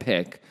 if I had to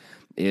pick,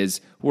 is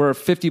we're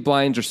 50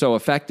 blinds or so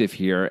effective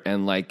here.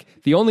 And like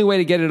the only way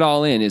to get it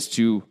all in is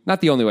to,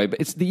 not the only way,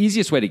 but it's the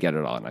easiest way to get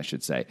it all in, I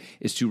should say,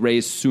 is to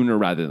raise sooner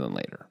rather than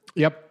later.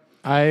 Yep.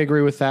 I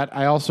agree with that.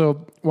 I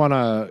also want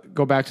to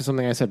go back to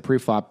something I said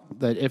pre-flop,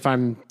 that if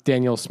I'm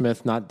Daniel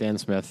Smith, not Dan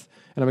Smith,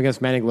 and I'm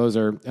against Manning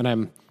Loser, and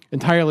I'm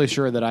entirely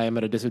sure that I am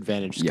at a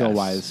disadvantage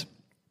skill-wise,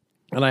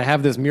 and I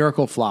have this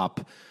miracle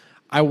flop,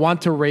 I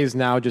want to raise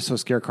now just so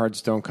scare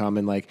cards don't come.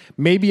 And like,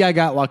 maybe I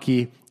got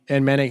lucky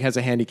and Manning has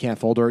a hand he can't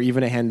fold, or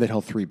even a hand that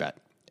he'll 3-bet.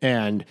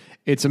 And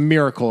it's a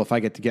miracle if I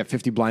get to get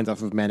 50 blinds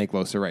off of Manic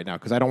Loser right now,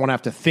 because I don't want to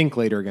have to think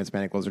later against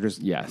Manic Loser.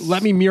 Just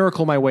let me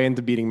miracle my way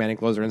into beating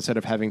Manic Loser instead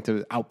of having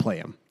to outplay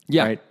him.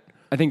 Yeah, right?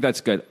 I think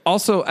that's good.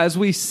 Also, as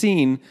we've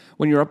seen,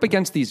 when you're up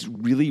against these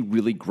really,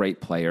 really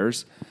great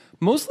players,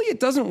 mostly it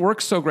doesn't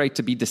work so great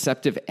to be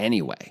deceptive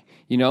anyway.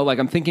 Like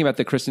I'm thinking about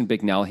the Kristen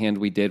Bicknell hand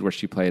we did where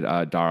she played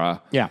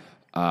Dara. Yeah.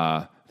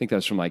 I think that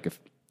was from like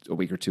a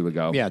week or two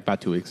ago. Yeah, about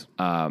 2 weeks.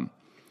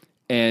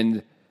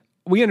 And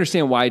we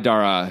understand why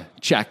Dara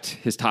checked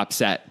his top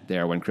set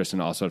there when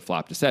Kristen also had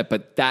flopped a set,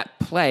 but that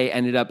play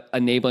ended up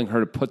enabling her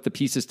to put the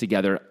pieces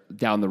together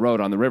down the road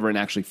on the river and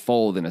actually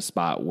fold in a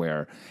spot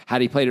where,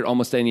 had he played it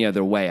almost any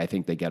other way, I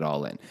think they get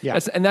all in. Yeah.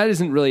 And that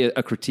isn't really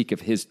a critique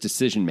of his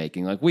decision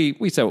making. Like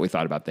we said what we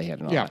thought about the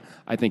hand and all that.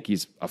 I think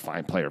he's a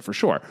fine player for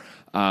sure.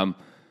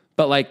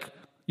 But like,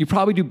 you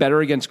probably do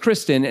better against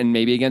Kristen and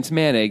maybe against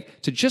Manig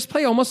to just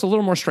play almost a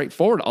little more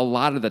straightforward a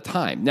lot of the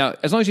time. Now,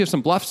 as long as you have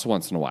some bluffs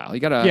once in a while, you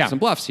got to have some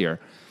bluffs here.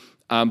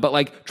 But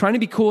like trying to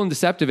be cool and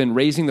deceptive and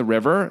raising the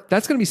river,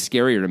 that's going to be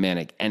scarier to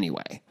Manig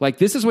anyway. Like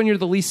this is when you're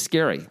the least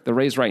scary, the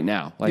raise right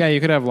now. Like, you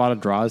could have a lot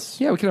of draws.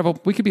 Yeah, we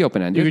could be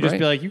open-ended. You could just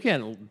be like, you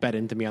can't bet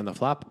into me on the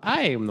flop.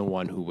 I am the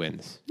one who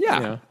wins.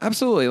 Yeah,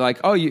 absolutely.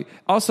 Like,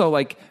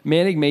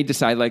 Manig may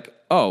decide like,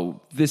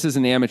 oh, this is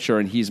an amateur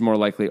and he's more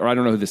likely, or I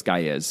don't know who this guy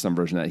is, some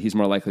version of that, he's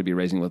more likely to be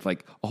raising with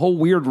like a whole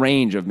weird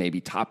range of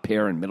maybe top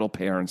pair and middle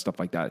pair and stuff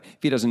like that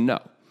if he doesn't know.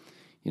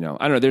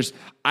 I don't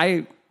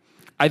know.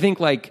 I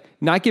think like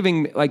not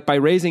giving, like by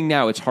raising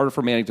now, it's harder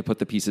for Manning to put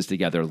the pieces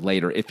together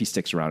later if he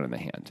sticks around in the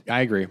hand.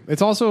 I agree.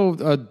 It's also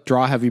a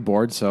draw heavy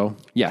board. So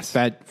yes,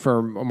 that for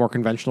a more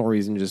conventional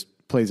reason just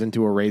plays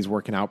into a raise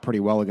working out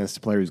pretty well against a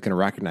player who's going to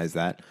recognize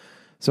that.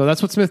 So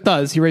that's what Smith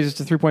does. He raises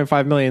to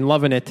 3.5 million.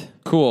 Loving it.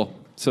 Cool.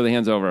 So the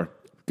hand's over.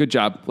 Good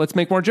job. Let's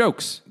make more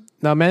jokes.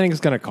 Now Manning's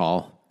going to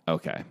call.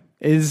 Okay.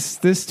 Is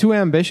this too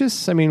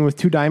ambitious? I mean, with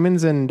 2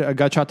 diamonds and a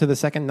gut shot to the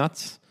second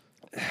nuts?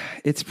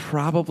 It's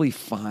probably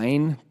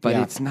fine, but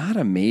it's not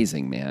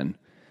amazing, man.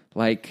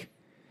 Like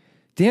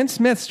Dan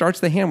Smith starts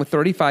the hand with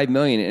 35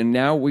 million and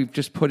now we've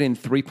just put in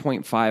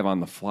 3.5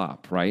 on the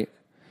flop, right?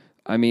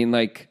 I mean,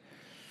 like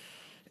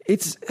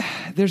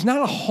there's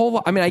not a whole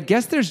lot. I mean, I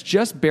guess there's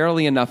just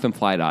barely enough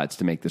implied odds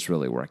to make this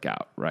really work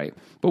out, right?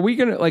 But we're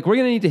going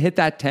to need to hit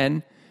that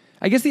 10.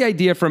 I guess the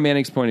idea from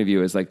Manning's point of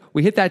view is like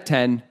we hit that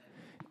 10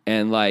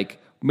 and like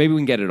maybe we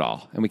can get it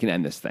all and we can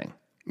end this thing.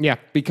 Yeah.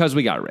 Because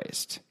we got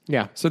raised.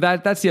 Yeah. So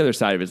that's the other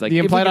side of it. It's like the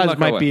implied odds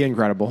might be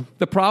incredible.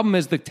 The problem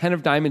is the 10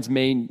 of diamonds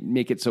may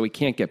make it so we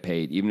can't get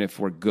paid, even if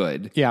we're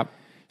good. Yeah.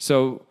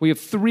 So we have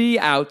 3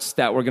 outs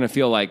that we're going to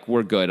feel like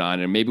we're good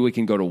on, and maybe we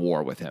can go to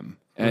war with him.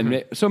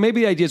 And so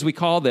maybe the idea is we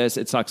call this,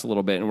 it sucks a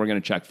little bit, and we're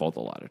going to check fold a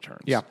lot of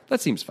turns. Yeah.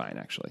 That seems fine,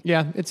 actually.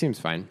 Yeah, it seems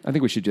fine. I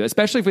think we should do that,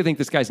 especially if we think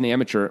this guy's an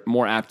amateur,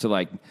 more apt to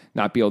like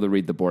not be able to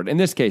read the board. In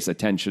this case, a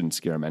 10 shouldn't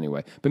scare him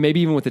anyway. But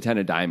maybe even with the 10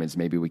 of diamonds,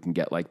 maybe we can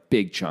get like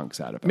big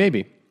chunks out of it.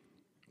 Maybe.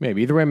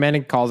 Either way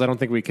Manning calls, I don't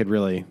think we could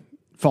really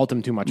fault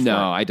him too much.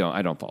 No, I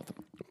don't fault him.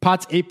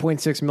 Pot's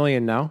 8.6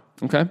 million now.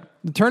 Okay.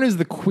 The turn is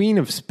the queen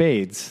of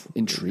spades.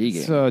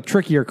 Intriguing. It's a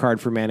trickier card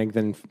for Manning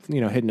than,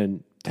 hitting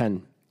a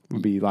 10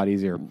 would be a lot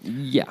easier.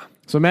 Yeah.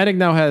 So Manning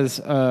now has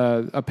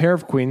a pair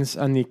of queens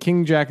on the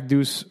king, jack,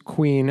 deuce,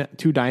 queen,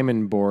 2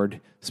 diamond board.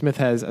 Smith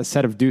has a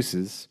set of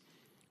deuces.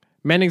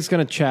 Manning's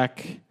going to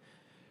check.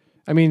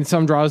 I mean,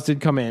 some draws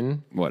did come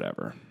in.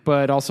 Whatever.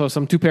 But also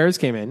some 2 pairs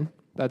came in.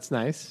 That's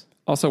nice.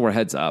 Also, we're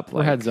heads up.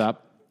 We're heads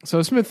up.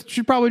 So Smith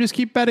should probably just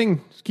keep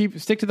betting,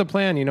 stick to the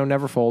plan.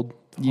 Never fold.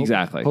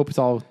 Exactly. Hope it's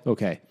all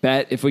okay.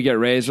 Bet if we get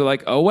raised, we're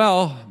like, oh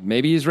well,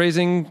 maybe he's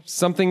raising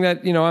something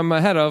that I'm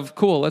ahead of.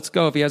 Cool, let's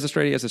go. If he has a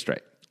straight, he has a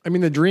straight. I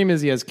mean, the dream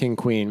is he has king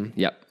queen.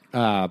 Yep.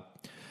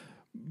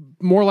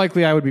 More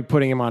likely, I would be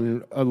putting him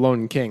on a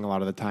lone king a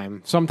lot of the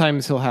time.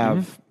 Sometimes he'll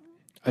have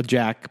a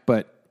jack,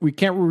 but we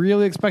can't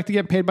really expect to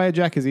get paid by a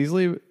jack as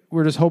easily.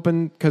 We're just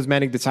hoping because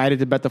Manning decided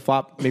to bet the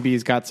flop. Maybe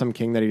he's got some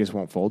king that he just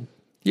won't fold.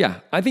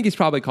 Yeah, I think he's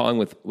probably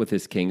calling with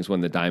his kings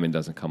when the diamond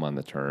doesn't come on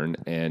the turn,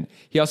 and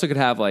he also could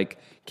have like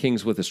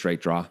kings with a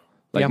straight draw,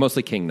 like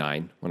mostly king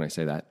 9. When I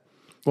say that,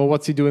 well,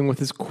 what's he doing with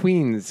his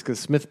queens? Because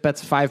Smith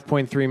bets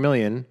 5.3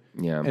 million.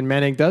 Yeah, and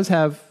Manning does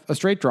have a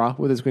straight draw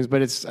with his queens,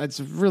 but it's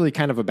really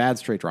kind of a bad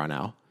straight draw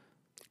now.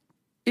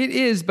 It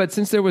is, but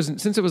since it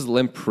was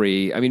limp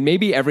pre, I mean,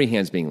 maybe every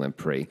hand's being limp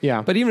pre.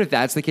 Yeah. But even if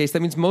that's the case,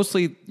 that means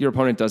mostly your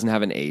opponent doesn't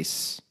have an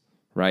ace,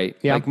 right?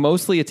 Yeah. Like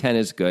mostly a 10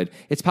 is good.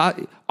 It's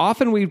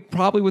often we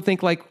probably would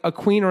think like a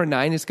queen or a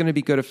 9 is going to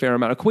be good a fair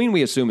amount. A queen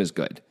we assume is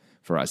good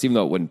for us, even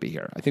though it wouldn't be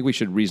here. I think we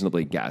should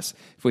reasonably guess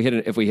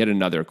if we hit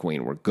another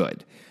queen, we're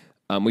good.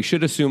 We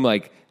should assume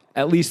like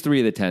at least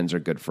 3 of the 10s are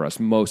good for us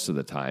most of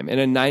the time,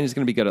 and a 9 is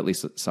going to be good at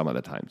least some of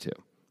the time too.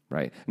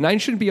 Right, 9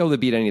 shouldn't be able to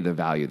beat any of the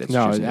value that's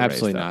choosing to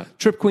absolutely raise, not.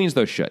 Trip queens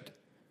though should.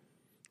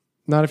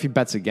 Not if he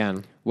bets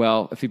again.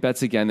 Well, if he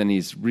bets again, then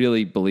he's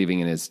really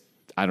believing in his.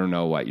 I don't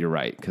know what. You're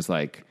right, because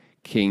like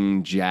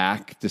King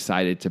Jack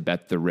decided to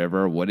bet the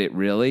river. Would it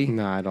really?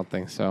 No, I don't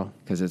think so.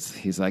 Because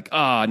he's like,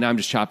 oh, now I'm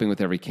just chopping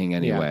with every king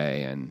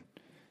anyway, and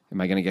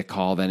am I going to get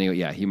called anyway?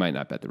 Yeah, he might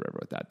not bet the river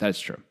with that. That's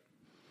true.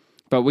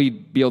 But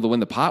we'd be able to win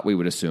the pot, we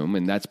would assume,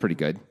 and that's pretty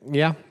good.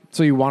 Yeah.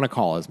 So you want to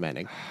call as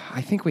Manning? I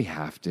think we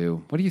have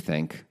to. What do you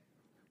think?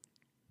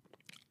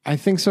 I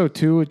think so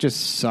too. It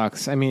just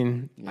sucks. I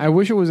mean, I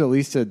wish it was at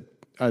least a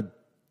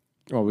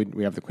well,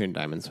 we have the queen of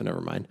diamonds, so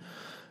never mind.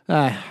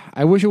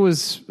 I wish it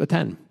was a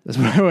 10. That's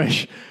what I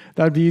wish.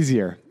 That would be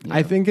easier. Yeah.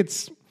 I think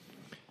it's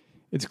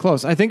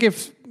close. I think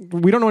if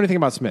we don't know anything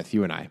about Smith,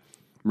 you and I.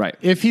 Right.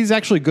 If he's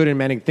actually good and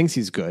Manning thinks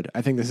he's good,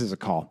 I think this is a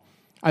call.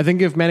 I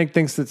think if Manning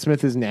thinks that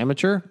Smith is an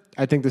amateur,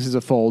 I think this is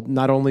a fold,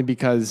 not only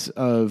because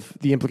of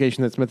the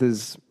implication that Smith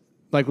is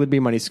likely to be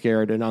money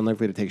scared and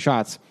unlikely to take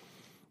shots,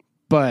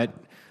 but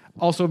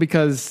also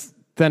because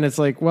then it's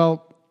like,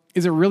 well,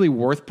 is it really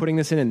worth putting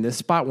this in this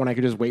spot when I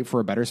could just wait for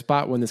a better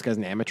spot when this guy's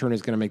an amateur and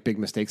is going to make big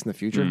mistakes in the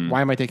future?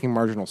 Why am I taking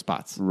marginal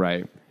spots?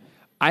 Right.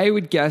 I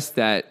would guess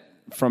that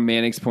from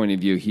Manning's point of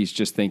view, he's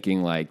just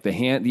thinking like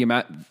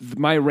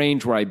my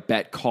range where I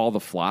bet call the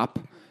flop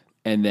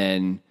and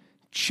then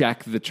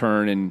check the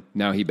turn and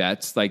now he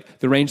bets, like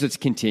the range that's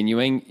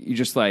continuing, you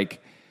just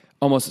like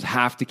almost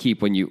have to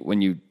keep when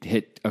you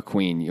hit a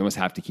queen, you almost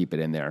have to keep it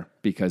in there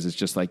because it's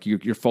just like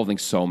you're folding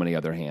so many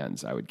other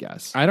hands, I would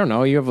guess. I don't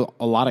know. You have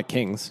a lot of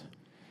kings.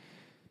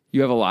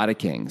 You have a lot of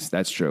kings.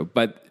 That's true.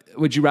 But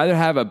would you rather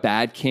have a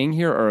bad king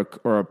here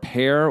or a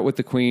pair with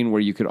the queen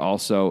where you could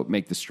also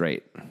make the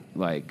straight?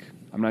 Like,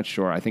 I'm not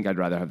sure. I think I'd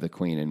rather have the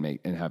queen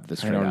and have the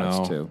straight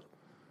outs too.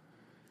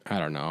 I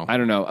don't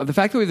know. The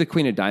fact that we have the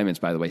queen of diamonds,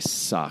 by the way,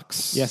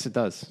 sucks. Yes, it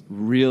does.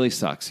 Really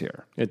sucks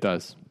here. It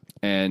does.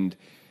 And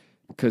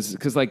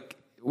because like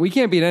we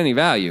can't beat any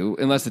value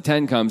unless the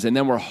 10 comes, and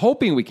then we're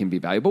hoping we can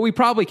beat value, but we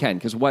probably can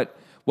because what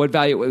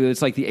value?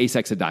 It's like the ace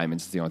X of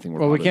diamonds is the only thing we're.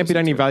 Well, we can't beat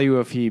any value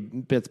if he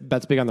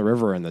bets big on the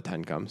river and the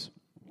 10 comes.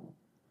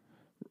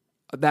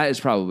 That is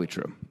probably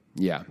true.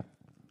 Yeah,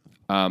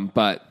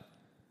 but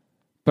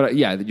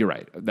yeah, you're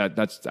right.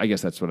 That's I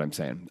guess that's what I'm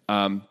saying.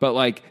 But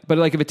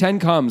if a 10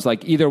 comes,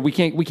 like either we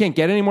can't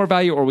get any more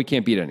value or we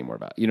can't beat any more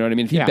value. You know what I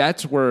mean? If he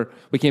bets,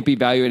 we can't beat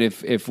value, and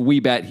if we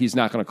bet, he's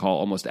not going to call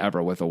almost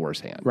ever with a worse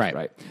hand.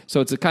 Right.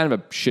 So it's a kind of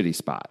a shitty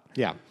spot.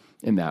 Yeah.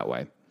 In that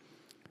way,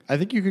 I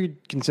think you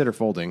could consider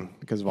folding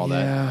because of all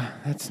that. Yeah,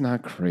 that's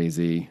not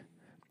crazy.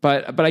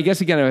 But I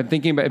guess, again, I'm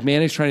thinking about if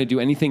Manning's trying to do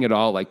anything at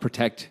all, like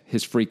protect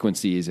his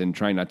frequencies and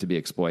trying not to be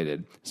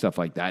exploited, stuff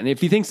like that. And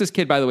if he thinks this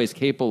kid, by the way, is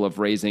capable of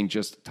raising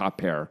just top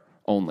pair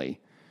only,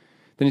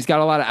 then he's got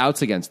a lot of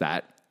outs against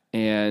that,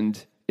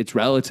 and it's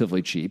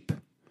relatively cheap.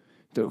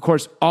 Of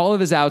course, all of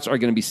his outs are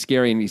going to be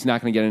scary, and he's not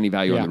going to get any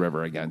value on the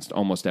river against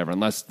almost ever,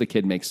 unless the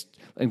kid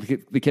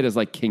is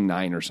like king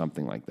 9 or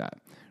something like that,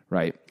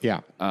 right?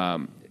 Yeah.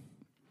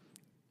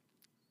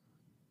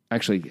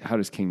 Actually, how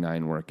does king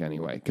 9 work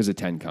anyway? Because a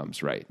 10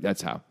 comes, right?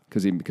 That's how.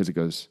 Because it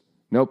goes,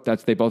 nope,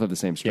 they both have the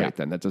same straight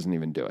then. That doesn't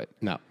even do it.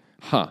 No.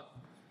 Huh.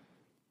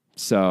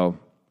 So,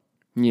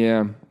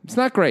 yeah, it's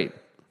not great.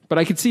 But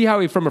I could see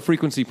how, from a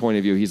frequency point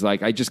of view, he's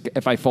like,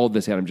 if I fold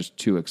this hand, I'm just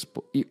too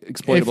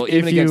exploitable,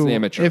 even against an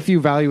amateur. If you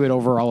value it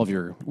over all of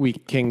your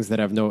weak kings that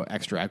have no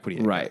extra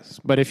equity. Right.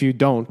 But if you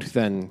don't,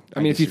 then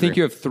I mean, if you think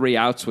you have 3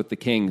 outs with the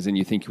kings and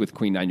you think with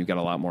queen 9 you've got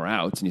a lot more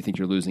outs and you think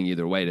you're losing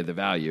either way to the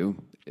value,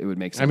 it would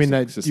make sense. I mean,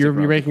 you're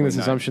making this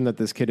assumption that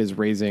this kid is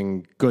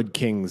raising good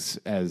kings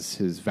as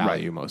his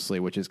value mostly,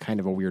 which is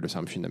kind of a weird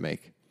assumption to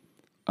make.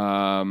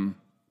 I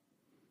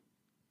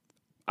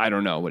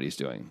don't know what he's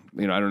doing.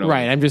 I don't know.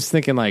 Right. I'm just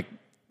thinking like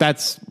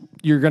that's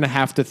you're going to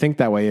have to think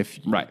that way if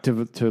Right.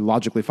 to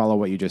logically follow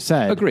what you just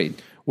said.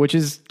 Agreed. Which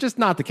is just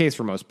not the case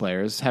for most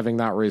players, having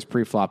not raised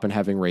pre-flop and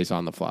having raised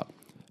on the flop.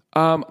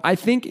 I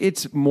think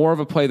it's more of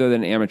a play though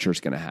than an amateur's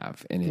going to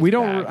have in his We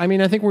don't. bag. I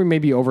mean, I think we may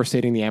be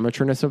overstating the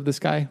amateurness of this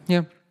guy.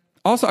 Yeah.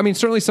 Also, I mean,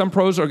 certainly some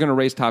pros are going to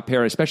raise top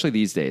pair, especially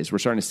these days. We're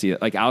starting to see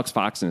it. Like Alex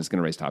Foxen is going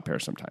to raise top pair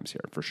sometimes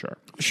here, for sure.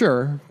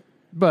 Sure,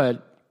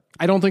 but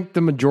I don't think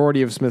the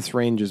majority of Smith's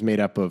range is made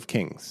up of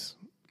kings.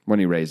 When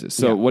he raises.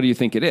 So what do you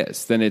think it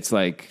is? Then it's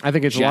like I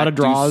think it's a Jack lot of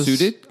deuce draws,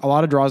 suited. a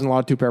lot of draws, and a lot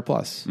of 2-pair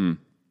plus.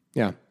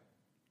 Yeah,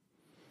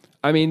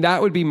 I mean,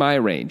 that would be my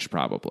range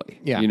probably.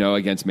 Yeah. You know,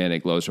 against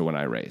Manig Loser when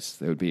I race.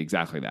 It would be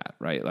exactly that,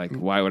 right? Like,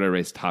 why would I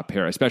raise top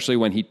pair? Especially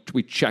when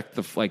we checked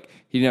he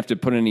didn't have to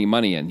put any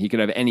money in. He could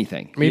have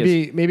anything.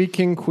 maybe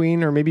king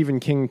queen or maybe even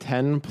king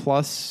 10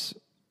 plus.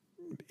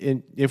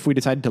 If we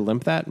decide to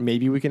limp that,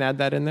 maybe we can add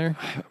that in there.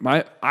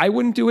 I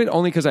wouldn't do it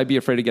only because I'd be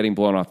afraid of getting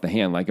blown off the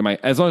hand. Like,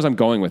 as long as I'm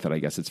going with it, I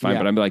guess it's fine. Yeah.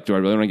 But I'm like, do I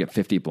really want to get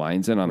 50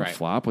 blinds in on the Right.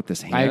 flop with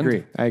this hand?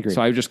 I agree.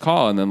 So I would just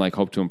call and then like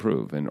hope to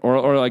improve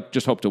or like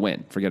just hope to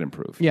win. Forget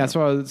improve. Yeah,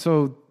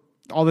 so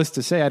all this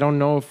to say, I don't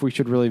know if we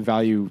should really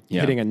value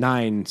hitting a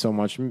 9 so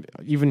much.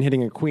 Even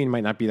hitting a queen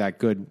might not be that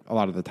good a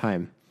lot of the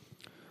time.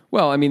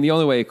 Well, I mean, the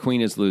only way a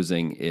queen is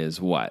losing is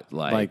what?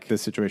 Like the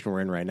situation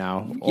we're in right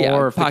now. Yeah,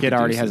 or if the pocket kid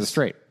already has a deuces.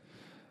 straight.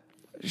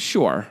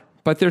 Sure,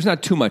 but there's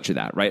not too much of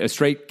that, right? A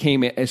straight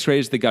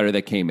is the gutter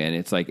that came in.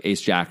 It's like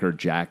ace jack or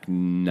jack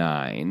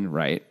 9,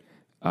 right?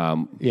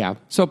 Yeah.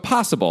 So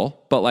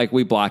possible, but like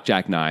we block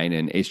jack 9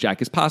 and ace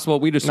jack is possible.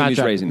 We'd assume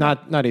he's raising.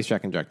 Not ace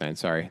jack and jack 9.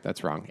 Sorry,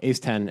 that's wrong. Ace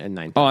 10 and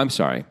 9. Oh, I'm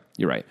sorry.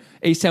 You're right.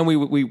 Ace 10,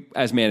 we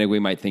as Manig, we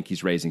might think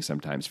he's raising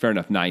sometimes. Fair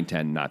enough. 9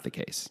 10, not the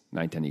case.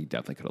 9 10, he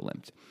definitely could have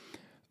limped.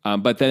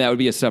 But then that would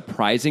be a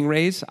surprising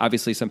raise.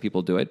 Obviously, some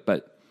people do it,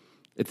 but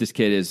if this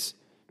kid is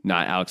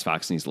not Alex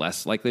Fox and he's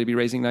less likely to be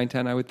raising 9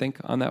 10, I would think,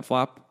 on that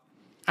flop.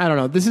 I don't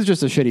know. This is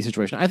just a shitty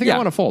situation. I think Yeah. I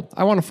want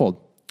to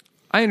fold.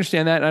 I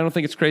understand that. I don't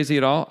think it's crazy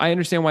at all. I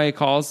understand why he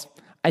calls.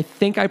 I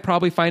think I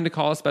probably find a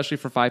call, especially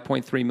for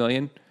 5.3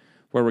 million,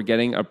 where we're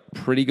getting a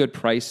pretty good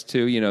price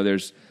too. You know,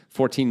 there's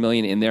 14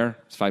 million in there.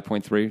 It's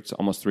 5.3. It's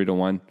almost 3 to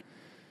 1.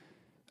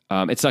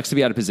 It sucks to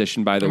be out of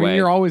position, by the way.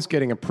 You're always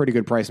getting a pretty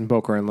good price in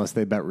poker unless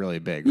they bet really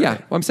big. Right? Yeah.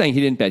 Well, I'm saying he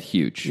didn't bet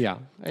huge. Yeah.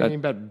 I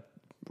mean, bet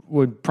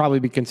would probably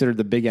be considered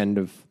the big end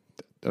of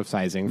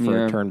sizing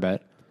for a turn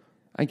bet.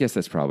 I guess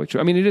that's probably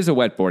true. I mean, it is a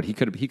wet board. He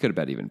could have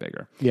bet even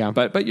bigger. Yeah.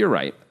 But you're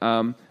right.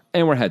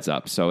 And we're heads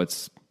up, so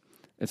it's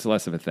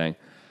less of a thing.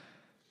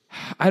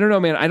 I don't know,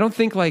 man. I don't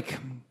think like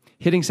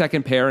hitting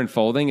second pair and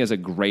folding is a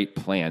great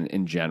plan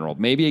in general.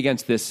 Maybe in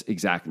this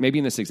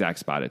exact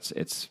spot,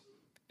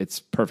 it's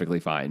perfectly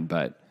fine.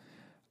 But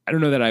I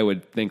don't know that I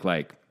would think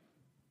like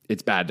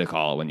it's bad to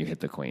call when you hit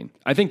the queen.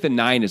 I think the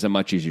 9 is a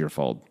much easier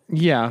fold.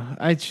 Yeah.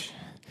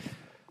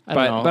 I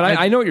don't know. But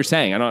I know what you're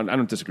saying. I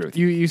don't disagree with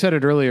you. You said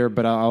it earlier,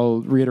 but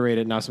I'll reiterate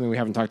it now. Something we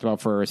haven't talked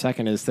about for a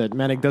second is that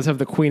Manik does have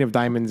the queen of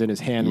diamonds in his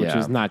hand, which Yeah.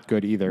 is not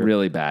good either.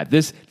 Really bad.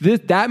 This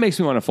that makes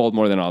me want to fold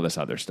more than all this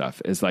other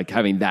stuff. Is like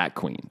having that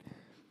queen,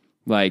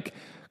 like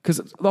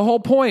because the whole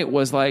point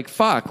was like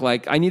fuck,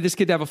 like I need this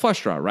kid to have a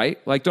flush draw, right?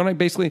 Like don't I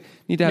basically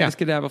need to have this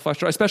kid to have a flush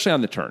draw, especially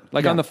on the turn?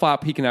 Like on the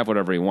flop, he can have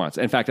whatever he wants.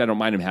 In fact, I don't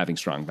mind him having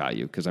strong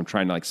value because I'm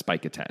trying to like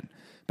spike a 10.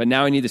 But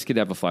now I need this kid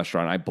to have a flush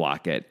draw, and I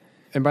block it.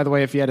 And by the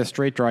way, if you had a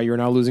straight draw, you're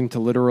now losing to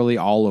literally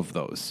all of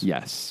those.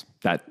 Yes,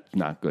 that's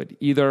not good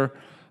either.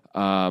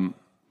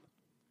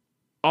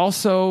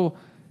 Also,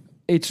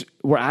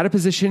 we're out of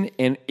position,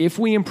 and if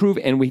we improve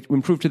and we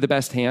improve to the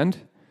best hand,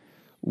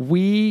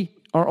 we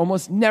are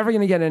almost never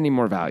going to get any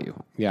more value.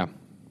 Yeah.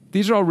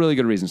 These are all really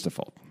good reasons to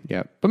fold.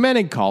 Yeah. But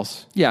Manik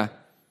calls. Yeah,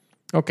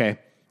 Okay.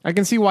 I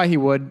can see why he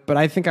would, but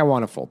I think I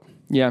want to fold.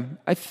 yeah,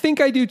 I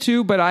think I do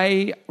too. But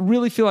I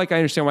really feel like I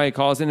understand why he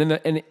calls,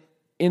 and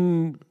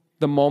in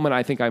the moment,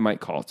 I think I might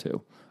call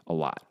too a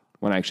lot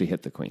when I actually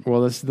hit the queen.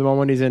 Well, this is the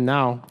moment he's in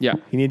now. Yeah.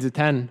 He needs a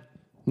 10.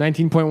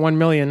 19.1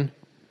 million.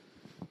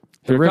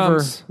 The Here it river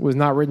comes. was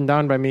not written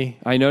down by me.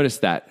 I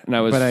noticed that, and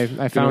I was. But I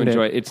gonna found it.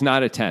 enjoy it. It's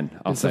not a 10.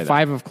 I'll It's say the that.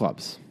 5 of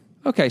clubs.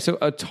 Okay, so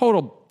a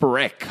total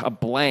brick, a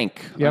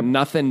blank, a Yep.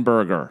 nothing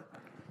burger.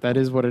 That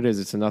is what it is.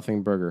 It's a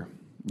nothing burger.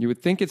 You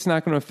would think it's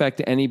not going to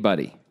affect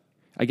anybody.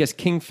 I guess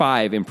King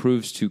 5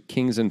 improves to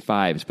kings and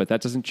 5s, but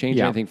that doesn't change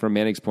Yeah. anything from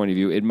Manig's point of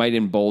view. It might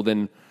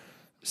embolden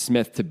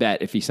Smith to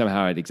bet if he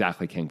somehow had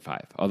exactly King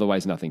 5.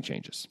 Otherwise, nothing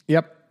changes.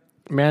 Yep.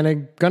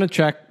 Manik, gonna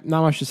check.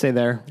 Not much to say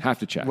there. Have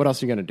to check. What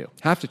else are you going to do?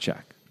 Have to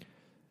check.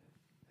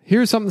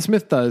 Here's something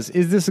Smith does.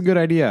 Is this a good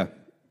idea?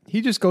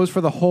 He just goes for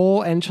the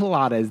whole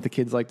enchilada, as the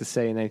kids like to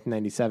say in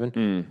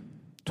 1997.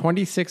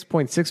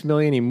 26.6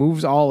 million. He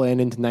moves all in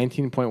into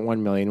 19.1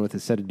 million with a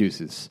set of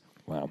deuces.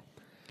 Wow.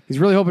 He's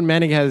really hoping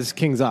Manik has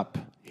kings up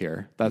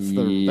here. That's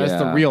the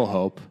Yeah. real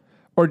hope.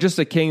 Or just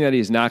a king that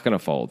he's not going to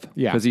fold.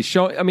 Yeah. Because he's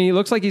showing, I mean, he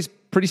looks like he's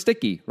pretty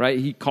sticky, right?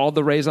 He called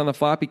the raise on the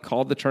flop. He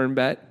called the turn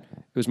bet.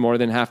 It was more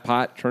than half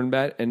pot turn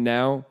bet. And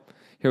now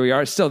here we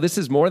are. Still, this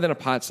is more than a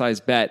pot size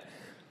bet.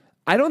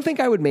 I don't think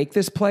I would make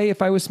this play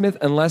if I was Smith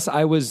unless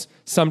I was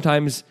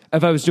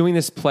if I was doing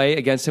this play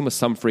against him with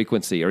some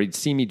frequency, or he'd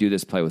see me do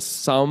this play with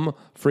some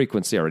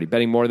frequency already,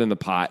 betting more than the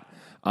pot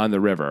on the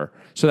river.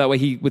 So that way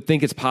he would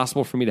think it's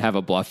possible for me to have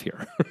a bluff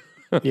here.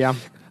 Yeah.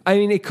 I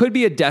mean, it could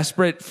be a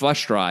desperate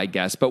flush draw, I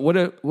guess, but would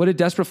a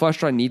desperate flush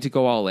draw need to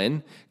go all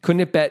in? Couldn't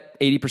it bet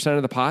 80%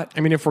 of the pot?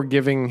 I mean, if we're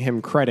giving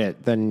him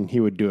credit, then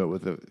he would do it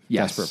with a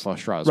desperate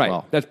flush draw as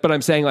well. But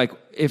I'm saying, like,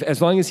 if as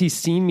long as he's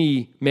seen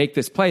me make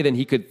this play, then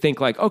he could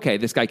think like, okay,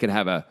 this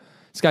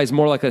guy's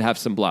more likely to have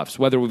some bluffs.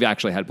 Whether we've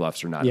actually had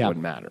bluffs or not, it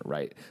wouldn't matter,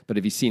 right? But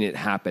if he's seen it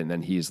happen,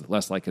 then he's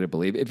less likely to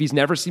believe. If he's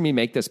never seen me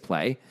make this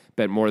play,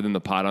 bet more than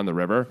the pot on the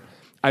river,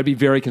 I'd be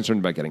very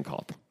concerned about getting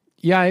called.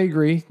 Yeah, I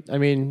agree. I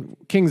mean,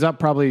 kings up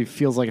probably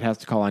feels like it has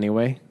to call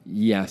anyway.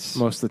 Yes.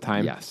 Most of the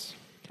time. Yes.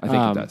 I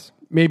think it does.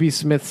 Maybe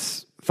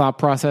Smith's thought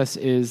process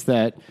is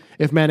that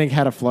if Manning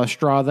had a flush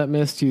draw that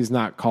missed, he's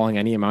not calling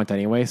any amount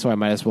anyway, so I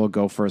might as well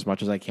go for as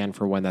much as I can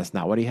for when that's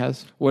not what he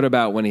has. What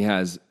about when he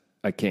has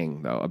a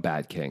king, though, a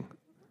bad king?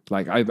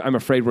 Like, I'm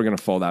afraid we're going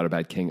to fold out a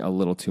bad king a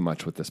little too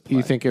much with this play.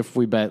 You think if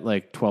we bet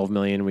like 12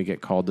 million, we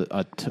get called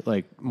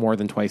like more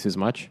than twice as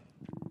much?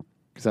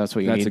 Because that's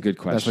what you need. That's a good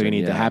question. That's what you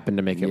need to happen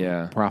to make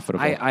it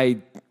profitable. I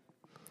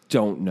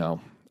don't know.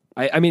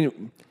 I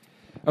mean,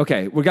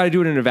 okay, we got to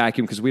do it in a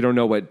vacuum because we don't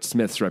know what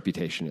Smith's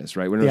reputation is,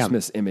 right? We don't know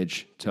Smith's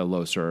image to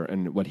Loser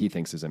and what he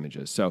thinks his image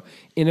is. So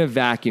in a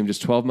vacuum, does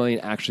 12 million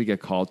actually get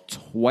called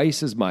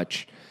twice as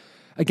much?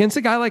 Against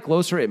a guy like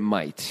Loser, it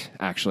might,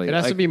 actually. It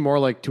has to be more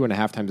like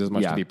 2.5 times as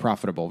much to be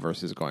profitable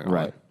versus going all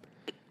right. in.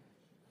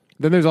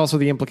 Then there's also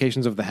the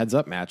implications of the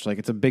heads-up match. Like,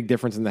 it's a big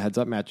difference in the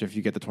heads-up match if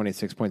you get the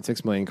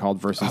 26.6 million called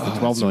versus the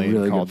 12 million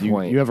really called. good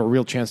point. You have a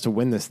real chance to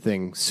win this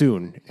thing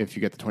soon if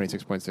you get the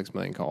 26.6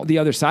 million called. The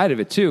other side of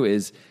it, too,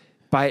 is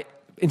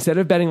instead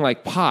of betting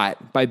like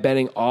pot, by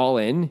betting all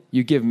in,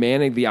 you give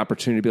Manning the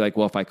opportunity to be like,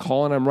 well, if I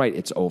call and I'm right,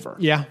 it's over.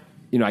 Yeah.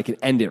 You know, I can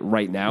end it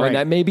right now. Right. And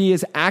that maybe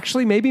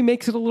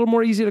makes it a little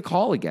more easy to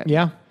call again.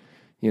 Yeah.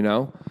 You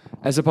know,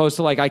 as opposed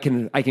to like I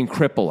can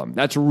cripple him.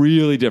 That's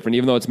really different.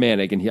 Even though it's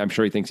Manning, and I'm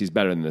sure he thinks he's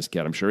better than this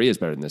kid. I'm sure he is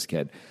better than this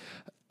kid.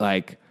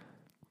 Like,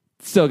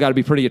 still got to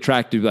be pretty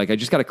attractive. Like, I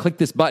just got to click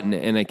this button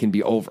and it can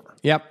be over.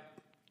 Yep.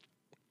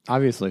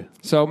 Obviously.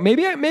 So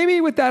maybe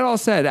with that all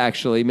said,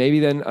 actually, maybe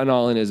then an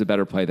all in is a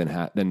better play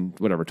than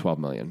whatever 12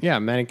 million. Yeah,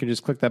 Manning could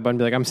just click that button and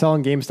be like, I'm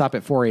selling GameStop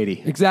at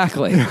 480.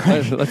 Exactly.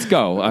 Let's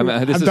go. I'm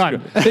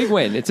done. Big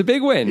win. It's a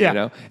big win. Yeah. You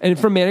know. And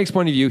from Manning's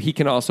point of view, he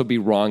can also be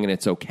wrong and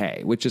it's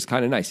okay, which is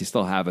kind of nice. He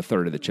still have a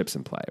third of the chips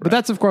in play. Right? But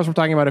that's, of course, we're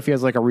talking about if he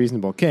has like a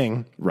reasonable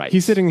king. Right.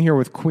 He's sitting here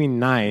with Queen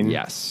 9.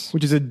 Yes.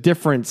 Which is a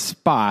different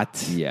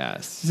spot.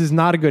 Yes. This is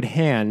not a good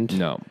hand.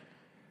 No.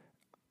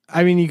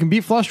 I mean, you can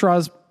beat flush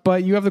draws,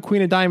 but you have the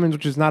Queen of Diamonds,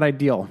 which is not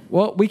ideal.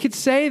 Well, we could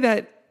say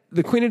that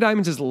the Queen of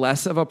Diamonds is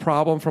less of a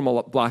problem from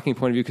a blocking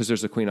point of view because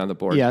there's a queen on the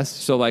board. Yes.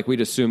 So, like, we'd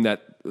assume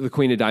that the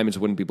Queen of Diamonds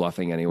wouldn't be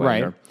bluffing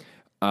anyway.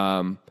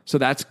 Right. So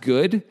that's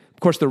good. Of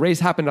course, the raise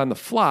happened on the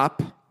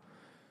flop,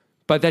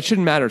 but that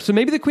shouldn't matter. So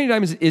maybe the Queen of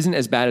Diamonds isn't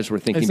as bad as we're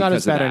thinking. It's not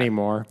because as bad of that.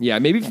 anymore. Yeah,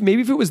 maybe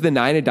if it was the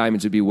 9 of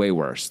Diamonds, it would be way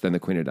worse than the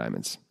Queen of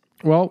Diamonds.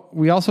 Well,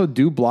 we also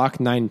do block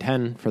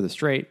 9-10 for the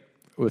straight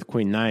with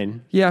Queen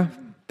 9. Yeah.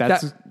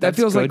 That's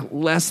feels good. like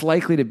less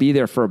likely to be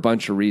there for a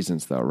bunch of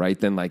reasons, though, right?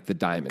 Than like the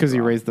diamond. Because he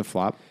draw. raised the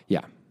flop.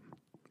 Yeah.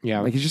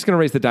 Yeah. Like he's just going to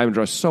raise the diamond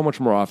draw so much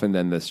more often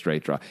than the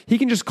straight draw. He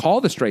can just call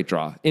the straight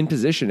draw in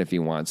position if he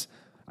wants.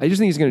 I just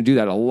think he's going to do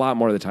that a lot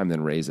more of the time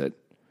than raise it.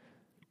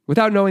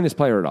 Without knowing this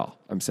player at all,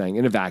 I'm saying,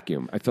 in a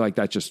vacuum. I feel like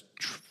that's just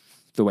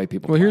the way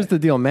people play. Here's the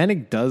deal.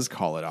 Manning does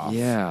call it off.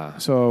 Yeah.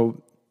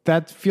 So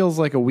that feels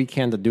like a weak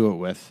hand to do it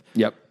with.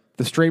 Yep.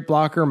 The straight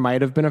blocker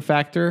might have been a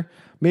factor.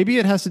 Maybe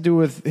it has to do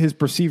with his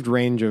perceived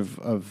range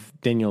of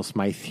Daniel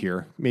Smythe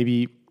here.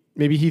 Maybe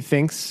he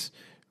thinks,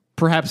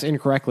 perhaps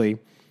incorrectly,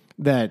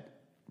 that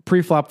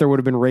pre-flop there would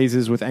have been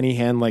raises with any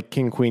hand like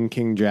King, Queen,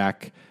 King,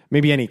 Jack,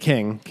 maybe any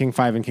King, King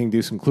 5 and King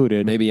Deuce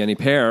included. Maybe any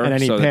pair. And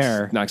any so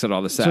pair. Knocks out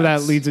all the sets. So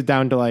that leads it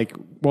down to like,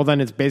 well, then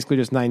it's basically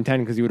just 9-10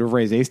 because he would have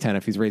raised Ace-10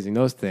 if he's raising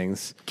those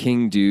things.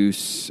 King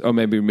Deuce. Oh,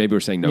 maybe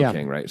we're saying no Yeah.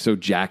 king, right? So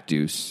Jack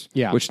Deuce,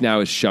 Yeah. which now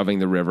is shoving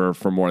the river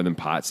for more than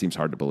pot. Seems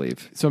hard to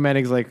believe. So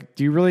Manning's like,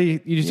 you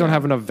just don't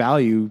have enough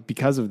value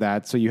because of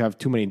that, so you have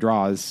too many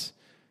draws.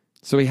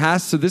 So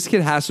this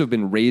kid has to have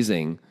been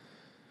raising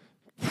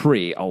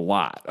pre a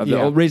lot.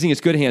 Yeah. Raising his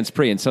good hands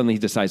pre, and suddenly he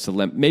decides to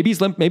limp. Maybe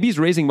he's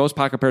raising most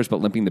pocket pairs, but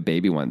limping the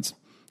baby ones.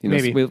 You know,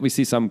 Maybe. we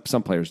see some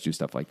players do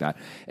stuff like that.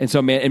 And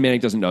so Manning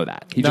doesn't know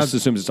that. He just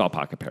assumes it's all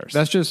pocket pairs.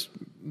 That's just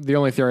the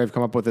only theory I've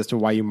come up with as to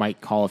why you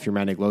might call if you're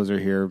Manning Loser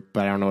here,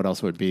 but I don't know what else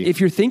it would be. If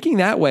you're thinking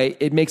that way,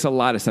 it makes a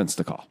lot of sense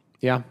to call.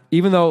 Yeah.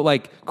 Even though,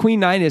 like, Queen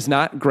 9 is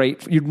not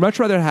great. You'd much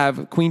rather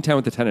have Queen 10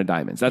 with the 10 of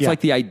diamonds. That's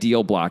like the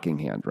ideal blocking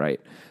hand, right?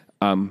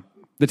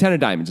 The 10 of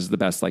diamonds is the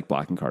best, like,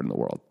 blocking card in the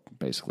world,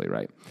 basically,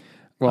 right?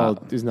 Well,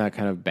 isn't that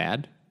kind of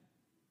bad?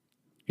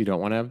 You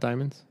don't want to have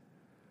diamonds?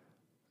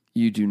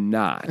 You do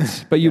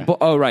not. But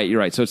oh, right, you're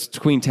right. So it's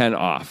Queen 10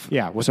 off.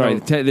 Yeah. Sorry,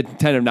 the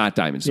 10 of not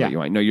diamonds is Yeah. what you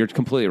want. No, you're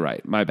completely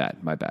right. My bad.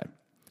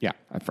 Yeah.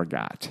 I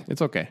forgot.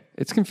 It's okay.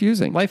 It's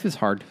confusing. Life is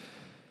hard.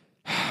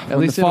 At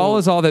least the fall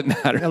is all that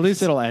matters. At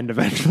least it'll end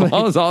eventually.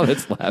 Fall is all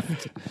that's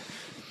left.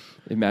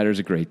 It matters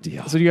a great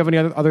deal. So do you have any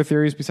other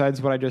theories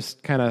besides what I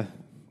just kind of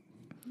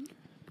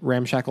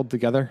ramshackled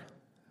together?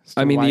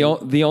 I mean,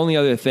 the only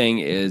other thing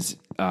is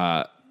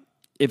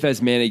if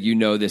as Manning, you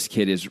know this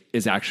kid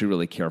is actually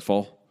really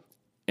careful.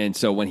 And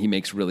so when he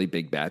makes really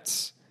big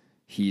bets,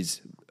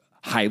 he's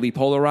highly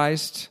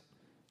polarized.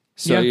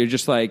 So you're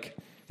just like,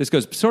 this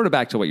goes sort of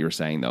back to what you were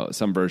saying, though,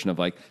 some version of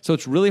like, so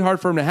it's really hard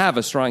for him to have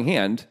a strong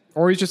hand.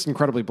 Or he's just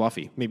incredibly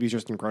bluffy. Maybe he's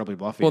just incredibly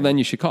bluffy. Well, then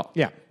you should call.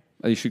 Yeah.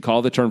 You should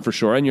call the turn for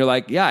sure. And you're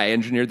like, yeah, I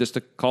engineered this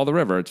to call the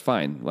river. It's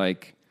fine.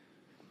 Like,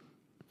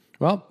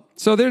 well,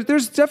 so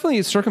there's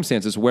definitely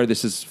circumstances where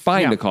this is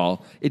fine to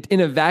call.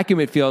 In a vacuum,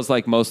 it feels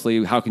like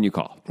mostly, how can you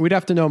call? We'd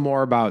have to know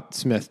more about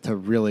Smith to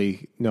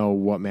really know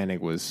what Manning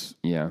was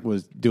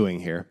doing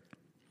here.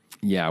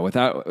 Yeah,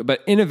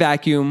 but in a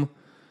vacuum,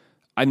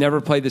 I've never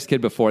played this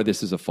kid before.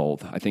 This is a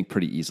fold, I think,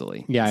 pretty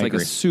easily. Yeah, it's I like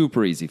agree. a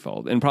super easy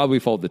fold, and probably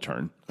fold the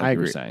turn. Like I you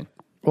were agree. saying.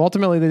 Well,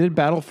 ultimately, they did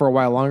battle for a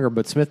while longer,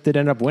 but Smith did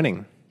end up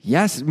winning.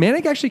 Yes,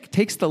 Manning actually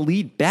takes the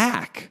lead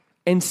back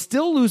and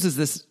still loses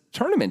this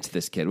tournament to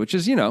this kid, which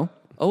is, a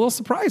little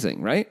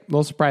surprising, right? A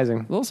little surprising.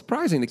 A little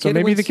surprising. So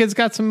maybe the kid's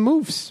got some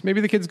moves.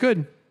 Maybe the kid's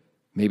good.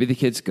 Maybe the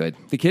kid's good.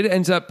 The kid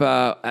ends up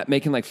at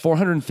making like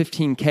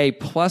 $415K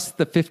plus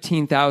the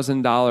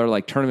 $15,000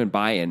 like tournament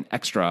buy-in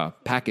extra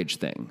package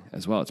thing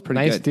as well. It's pretty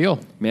nice good. Deal.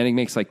 Manning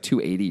makes like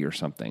 $280 or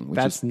something. Which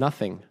That's is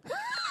nothing.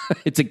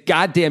 It's a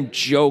goddamn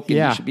joke, and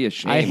you should be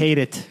ashamed. I hate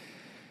it.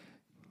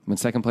 When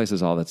second place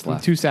is all that's I'm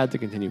left. too sad to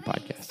continue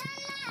podcasting.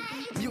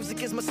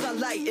 Music is my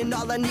sunlight, and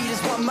all I need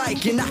is one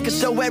mic. And I can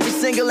show every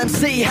single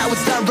MC how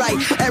it's done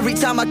right. Every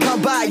time I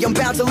come by, I'm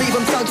bound to leave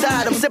them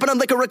tongue-tied. I'm sipping on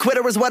liquor, a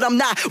quitter is what I'm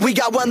not. We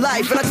got one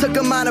life, and I took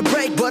a minor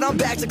break, but I'm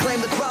back to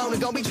claim the throne.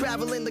 And gonna be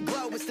traveling the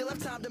globe, and still have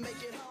time to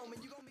make it home.